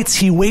waits,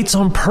 he waits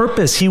on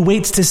purpose. He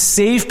waits to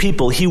save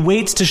people. He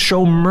waits to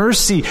show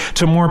mercy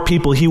to more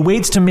people. He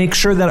waits to make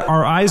sure that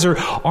our eyes are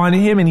on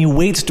him, and he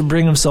waits to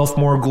bring himself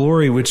more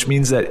glory, which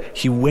means that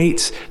he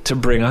waits to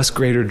bring us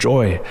greater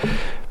joy.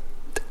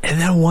 And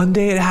then one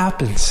day it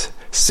happens.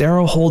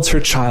 Sarah holds her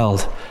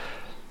child.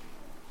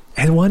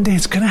 And one day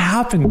it's going to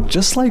happen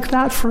just like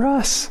that for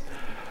us.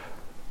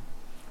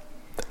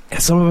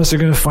 And some of us are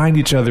going to find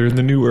each other in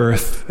the new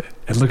earth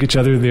and look each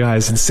other in the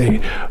eyes and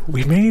say,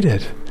 we made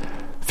it.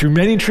 Through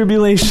many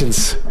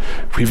tribulations,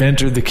 we've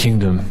entered the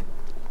kingdom.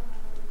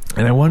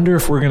 And I wonder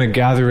if we're going to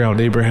gather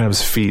around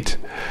Abraham's feet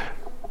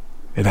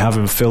and have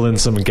him fill in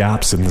some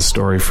gaps in the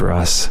story for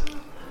us.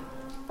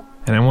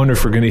 And I wonder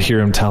if we're going to hear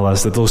him tell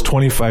us that those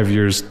 25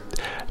 years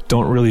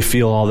don't really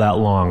feel all that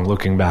long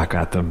looking back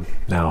at them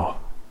now.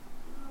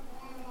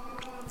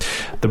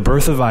 The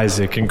birth of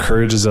Isaac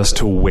encourages us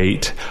to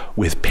wait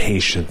with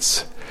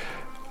patience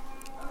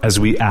as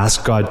we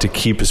ask God to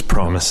keep his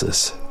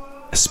promises,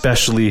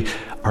 especially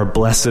our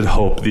blessed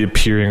hope, the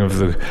appearing of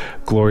the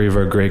glory of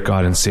our great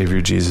God and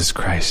Savior Jesus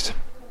Christ.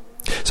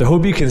 So I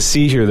hope you can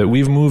see here that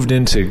we've moved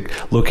into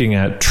looking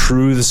at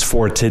truths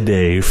for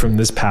today from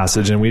this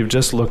passage, and we've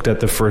just looked at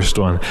the first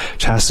one,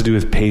 which has to do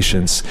with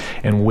patience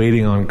and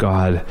waiting on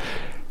God.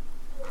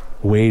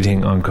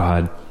 Waiting on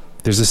God.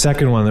 There's a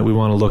second one that we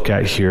want to look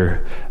at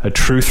here, a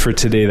truth for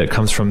today that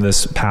comes from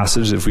this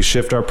passage, if we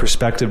shift our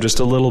perspective just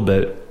a little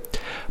bit,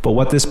 but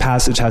what this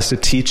passage has to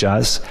teach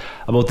us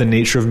about the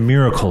nature of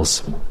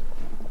miracles.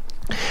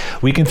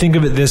 We can think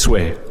of it this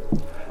way.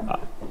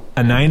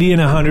 A 90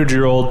 and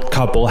 100-year-old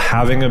couple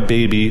having a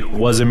baby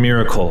was a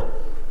miracle.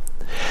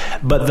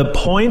 But the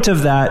point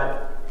of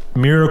that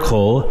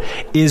miracle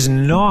is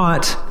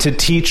not to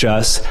teach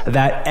us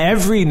that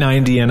every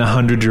 90 and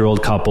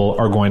 100-year-old couple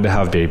are going to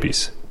have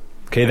babies.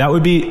 Okay, that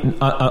would be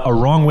a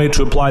wrong way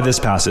to apply this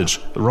passage.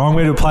 The wrong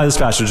way to apply this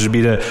passage would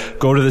be to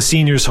go to the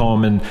seniors'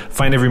 home and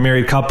find every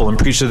married couple and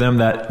preach to them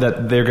that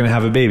they're going to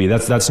have a baby.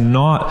 That's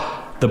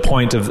not the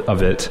point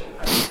of it.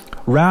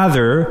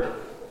 Rather,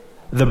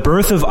 the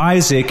birth of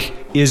Isaac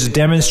is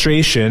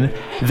demonstration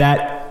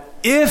that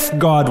if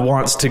God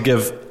wants to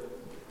give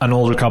an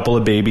older couple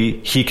a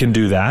baby, he can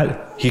do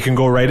that. He can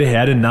go right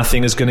ahead and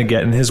nothing is going to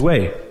get in his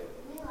way.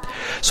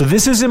 So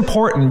this is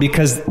important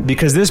because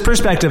this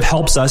perspective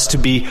helps us to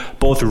be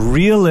both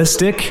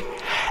realistic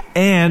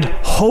and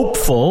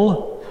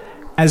hopeful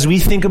as we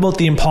think about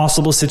the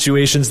impossible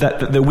situations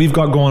that we've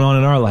got going on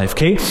in our life,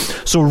 okay?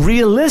 So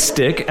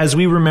realistic, as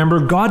we remember,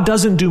 God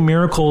doesn't do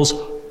miracles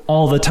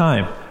all the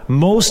time.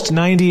 Most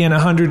 90 and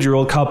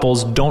 100-year-old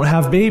couples don't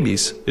have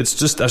babies. That's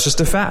just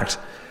a fact.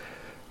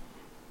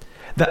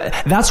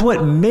 That's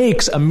what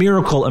makes a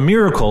miracle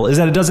is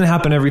that it doesn't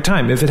happen every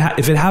time. If it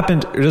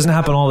happened, it doesn't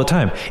happen all the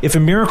time. If a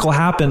miracle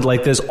happened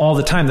like this all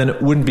the time, then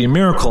it wouldn't be a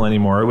miracle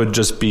anymore. It would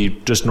just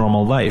be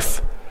normal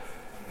life.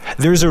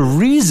 There's a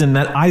reason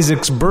that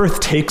Isaac's birth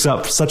takes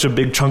up such a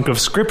big chunk of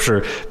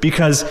Scripture,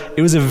 because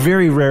it was a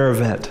very rare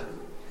event.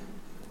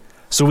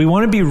 So we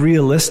want to be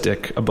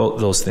realistic about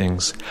those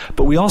things,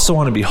 but we also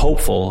want to be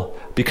hopeful,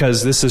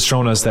 because this has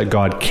shown us that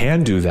God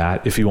can do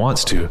that if he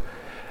wants to.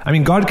 I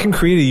mean, God can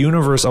create a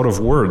universe out of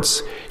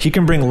words. He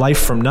can bring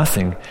life from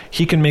nothing.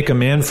 He can make a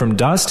man from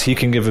dust. He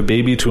can give a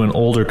baby to an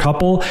older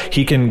couple.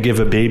 He can give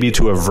a baby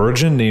to a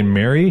virgin named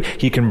Mary.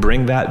 He can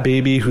bring that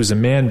baby who's a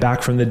man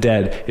back from the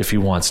dead if he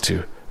wants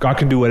to. God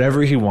can do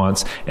whatever he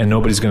wants, and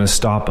nobody's going to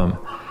stop him.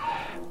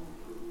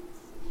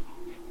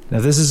 Now,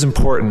 this is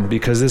important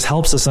because this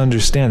helps us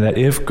understand that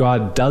if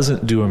God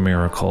doesn't do a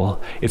miracle,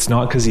 it's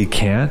not because he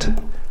can't,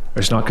 or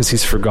it's not because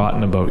he's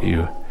forgotten about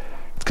you.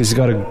 It's because he's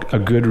got a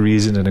good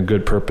reason and a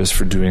good purpose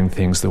for doing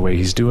things the way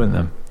he's doing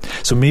them.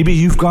 So maybe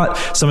you've got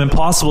some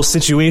impossible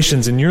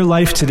situations in your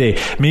life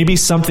today. Maybe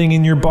something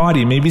in your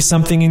body. Maybe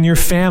something in your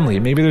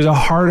family. Maybe there's a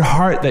hard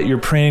heart that you're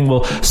praying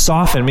will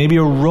soften. Maybe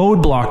a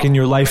roadblock in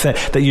your life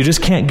that you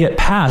just can't get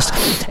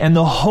past. And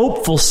the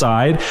hopeful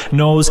side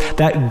knows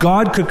that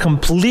God could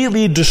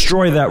completely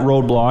destroy that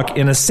roadblock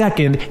in a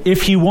second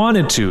if he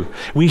wanted to.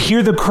 We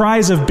hear the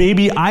cries of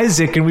baby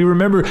Isaac and we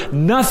remember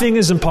nothing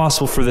is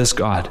impossible for this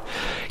God.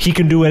 He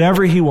can do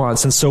whatever he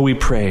wants, and so we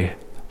pray.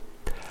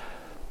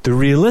 The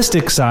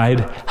realistic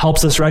side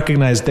helps us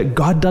recognize that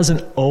God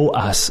doesn't owe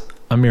us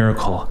a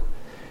miracle.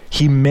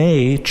 He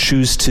may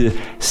choose to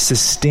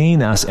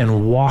sustain us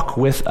and walk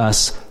with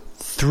us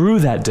through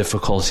that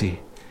difficulty.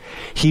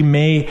 He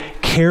may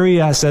carry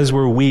us as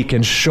we're weak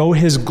and show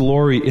his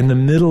glory in the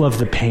middle of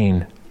the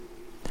pain.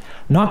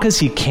 Not because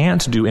he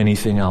can't do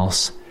anything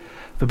else,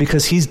 but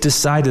because he's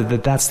decided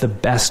that that's the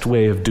best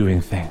way of doing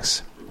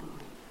things.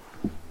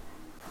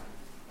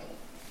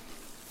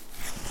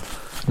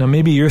 Now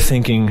maybe you're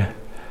thinking,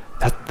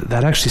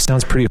 that actually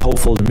sounds pretty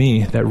hopeful to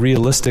me. That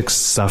realistic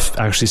stuff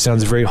actually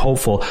sounds very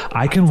hopeful.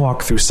 I can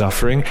walk through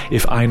suffering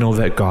if I know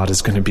that God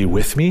is going to be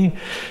with me.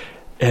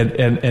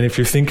 And if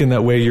you're thinking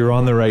that way, you're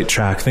on the right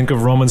track. Think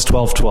of Romans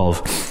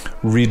 12:12.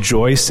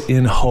 Rejoice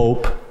in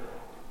hope,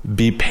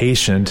 be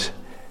patient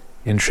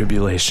in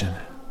tribulation.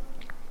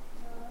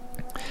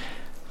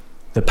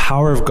 The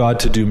power of God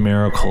to do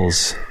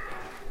miracles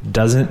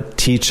doesn't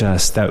teach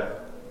us that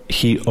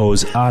he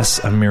owes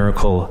us a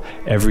miracle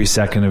every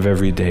second of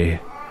every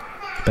day.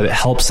 But it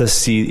helps us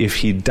see if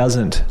he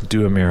doesn't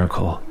do a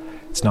miracle,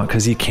 it's not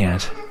because he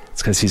can't,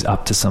 it's because he's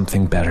up to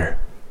something better.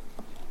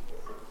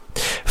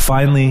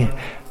 Finally,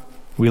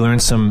 we learn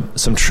some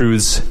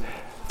truths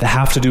that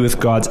have to do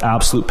with God's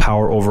absolute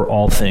power over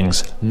all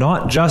things,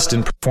 not just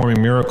in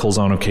performing miracles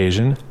on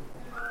occasion,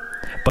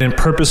 but in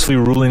purposefully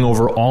ruling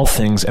over all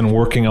things and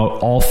working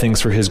out all things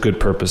for his good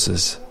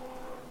purposes.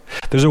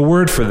 There's a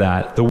word for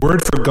that. The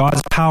word for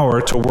God's power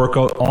to work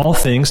out all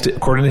things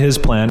according to his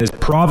plan is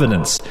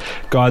providence.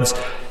 God's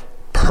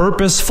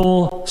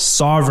purposeful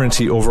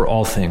sovereignty over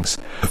all things.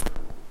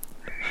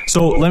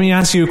 So let me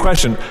ask you a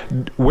question.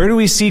 Where do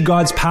we see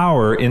God's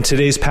power in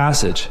today's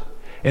passage?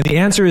 And the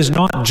answer is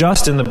not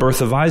just in the birth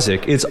of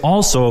Isaac. It's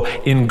also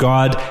in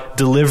God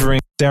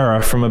delivering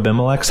Sarah from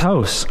Abimelech's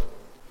house.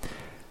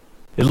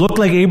 It looked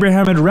like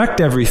Abraham had wrecked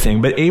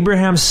everything, but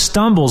Abraham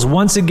stumbles.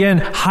 Once again,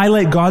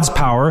 highlight God's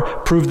power,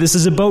 prove this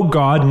is about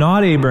God,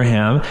 not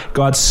Abraham.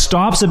 God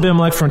stops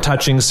Abimelech from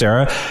touching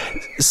Sarah,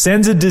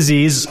 sends a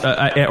disease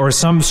or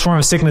some form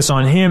of sickness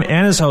on him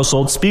and his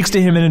household, speaks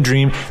to him in a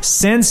dream,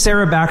 sends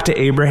Sarah back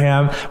to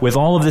Abraham with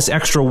all of this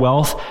extra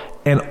wealth,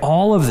 and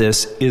all of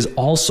this is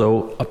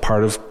also a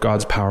part of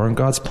God's power and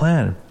God's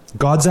plan.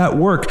 God's at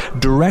work,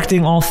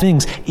 directing all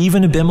things,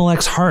 even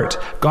Abimelech's heart.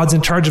 God's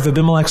in charge of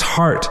Abimelech's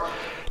heart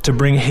to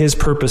bring his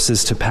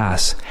purposes to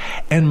pass.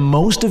 And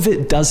most of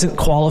it doesn't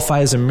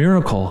qualify as a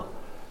miracle,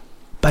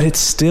 but it's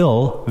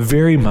still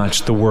very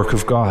much the work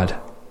of God.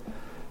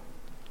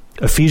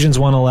 Ephesians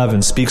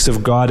 1:11 speaks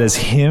of God as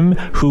him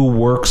who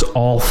works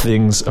all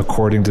things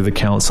according to the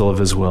counsel of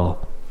his will.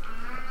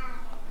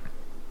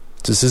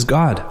 This is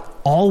God,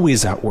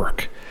 always at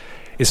work.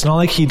 It's not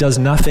like he does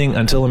nothing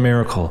until a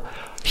miracle.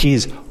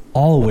 He's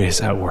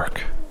always at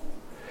work.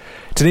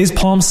 Today's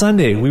Palm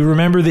Sunday. We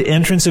remember the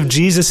entrance of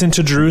Jesus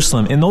into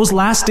Jerusalem. In those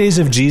last days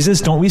of Jesus,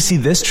 don't we see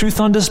this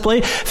truth on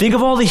display? Think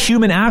of all the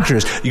human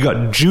actors. You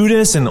got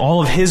Judas and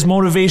all of his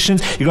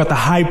motivations. You got the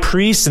high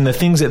priests and the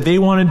things that they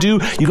want to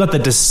do. You got the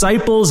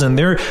disciples and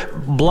their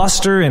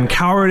bluster and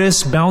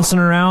cowardice bouncing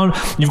around.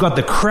 You've got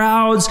the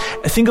crowds.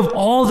 Think of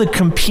all the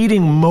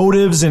competing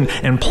motives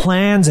and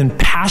plans and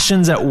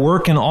passions at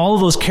work in all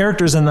of those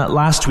characters in that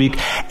last week.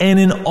 And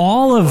in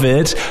all of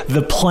it,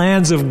 the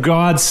plans of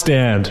God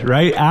stand,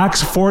 right?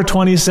 Acts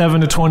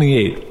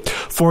 4:27-28.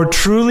 For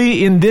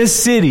truly in this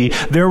city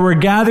there were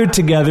gathered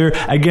together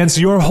against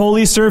your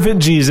holy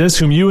servant Jesus,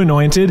 whom you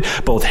anointed,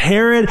 both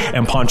Herod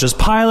and Pontius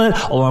Pilate,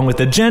 along with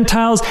the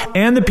Gentiles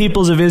and the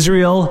peoples of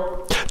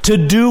Israel, to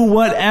do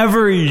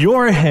whatever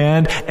your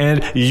hand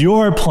and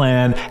your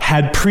plan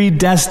had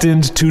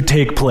predestined to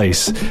take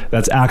place.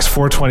 That's Acts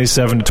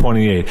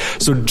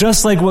 4:27-28. So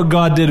just like what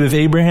God did with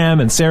Abraham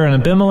and Sarah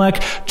and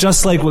Abimelech,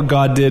 just like what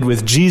God did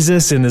with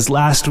Jesus in his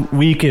last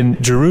week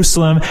in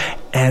Jerusalem,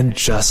 and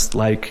just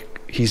like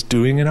he's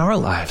doing in our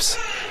lives.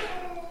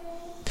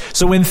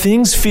 So when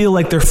things feel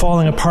like they're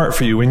falling apart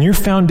for you, when your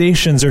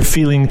foundations are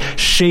feeling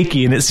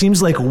shaky and it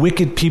seems like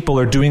wicked people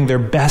are doing their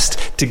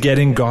best to get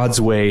in God's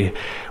way,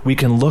 we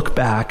can look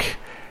back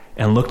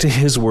and look to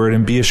his word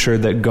and be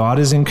assured that God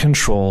is in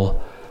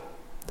control,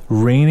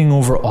 reigning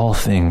over all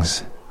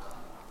things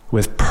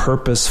with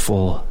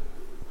purposeful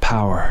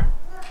power.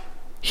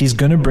 He's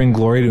going to bring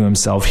glory to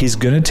himself. He's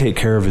going to take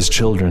care of his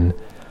children.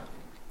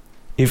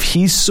 If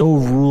he so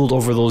ruled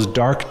over those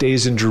dark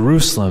days in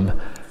Jerusalem,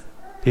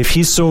 if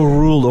he so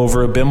ruled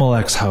over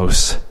Abimelech's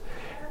house,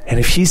 and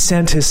if he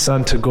sent his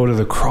son to go to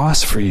the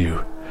cross for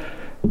you,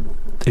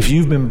 if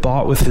you've been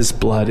bought with his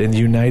blood and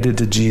united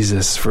to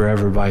Jesus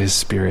forever by his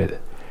Spirit,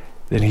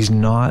 then he's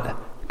not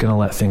going to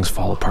let things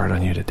fall apart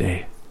on you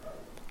today.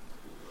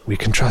 We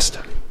can trust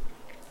him.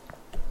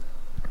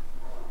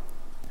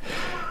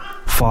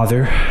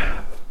 Father,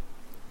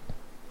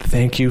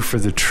 thank you for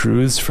the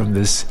truths from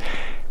this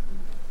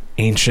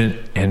ancient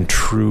and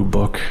true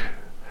book.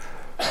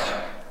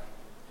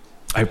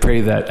 I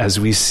pray that as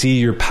we see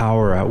your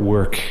power at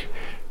work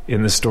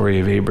in the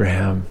story of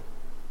Abraham,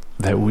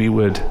 that we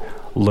would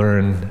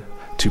learn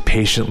to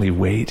patiently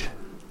wait,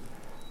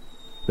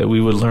 that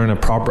we would learn a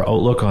proper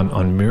outlook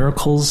on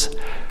miracles,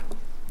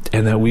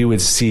 and that we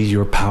would see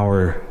your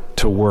power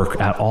to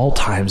work at all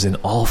times in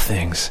all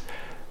things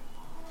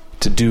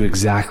to do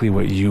exactly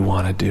what you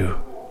want to do.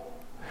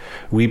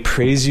 We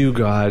praise you,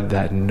 God,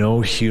 that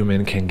no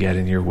human can get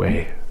in your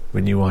way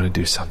when you want to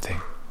do something.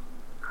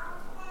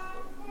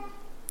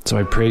 So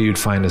I pray you'd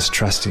find us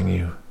trusting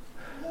you,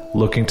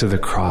 looking to the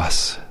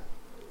cross,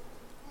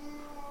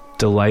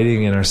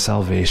 delighting in our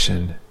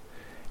salvation,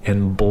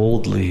 and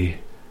boldly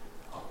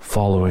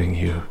following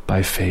you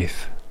by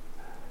faith,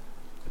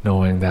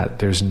 knowing that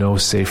there's no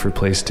safer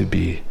place to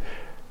be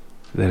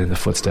than in the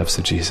footsteps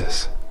of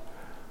Jesus.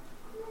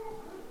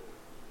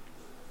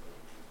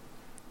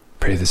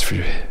 Pray this for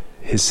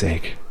his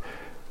sake.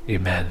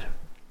 Amen.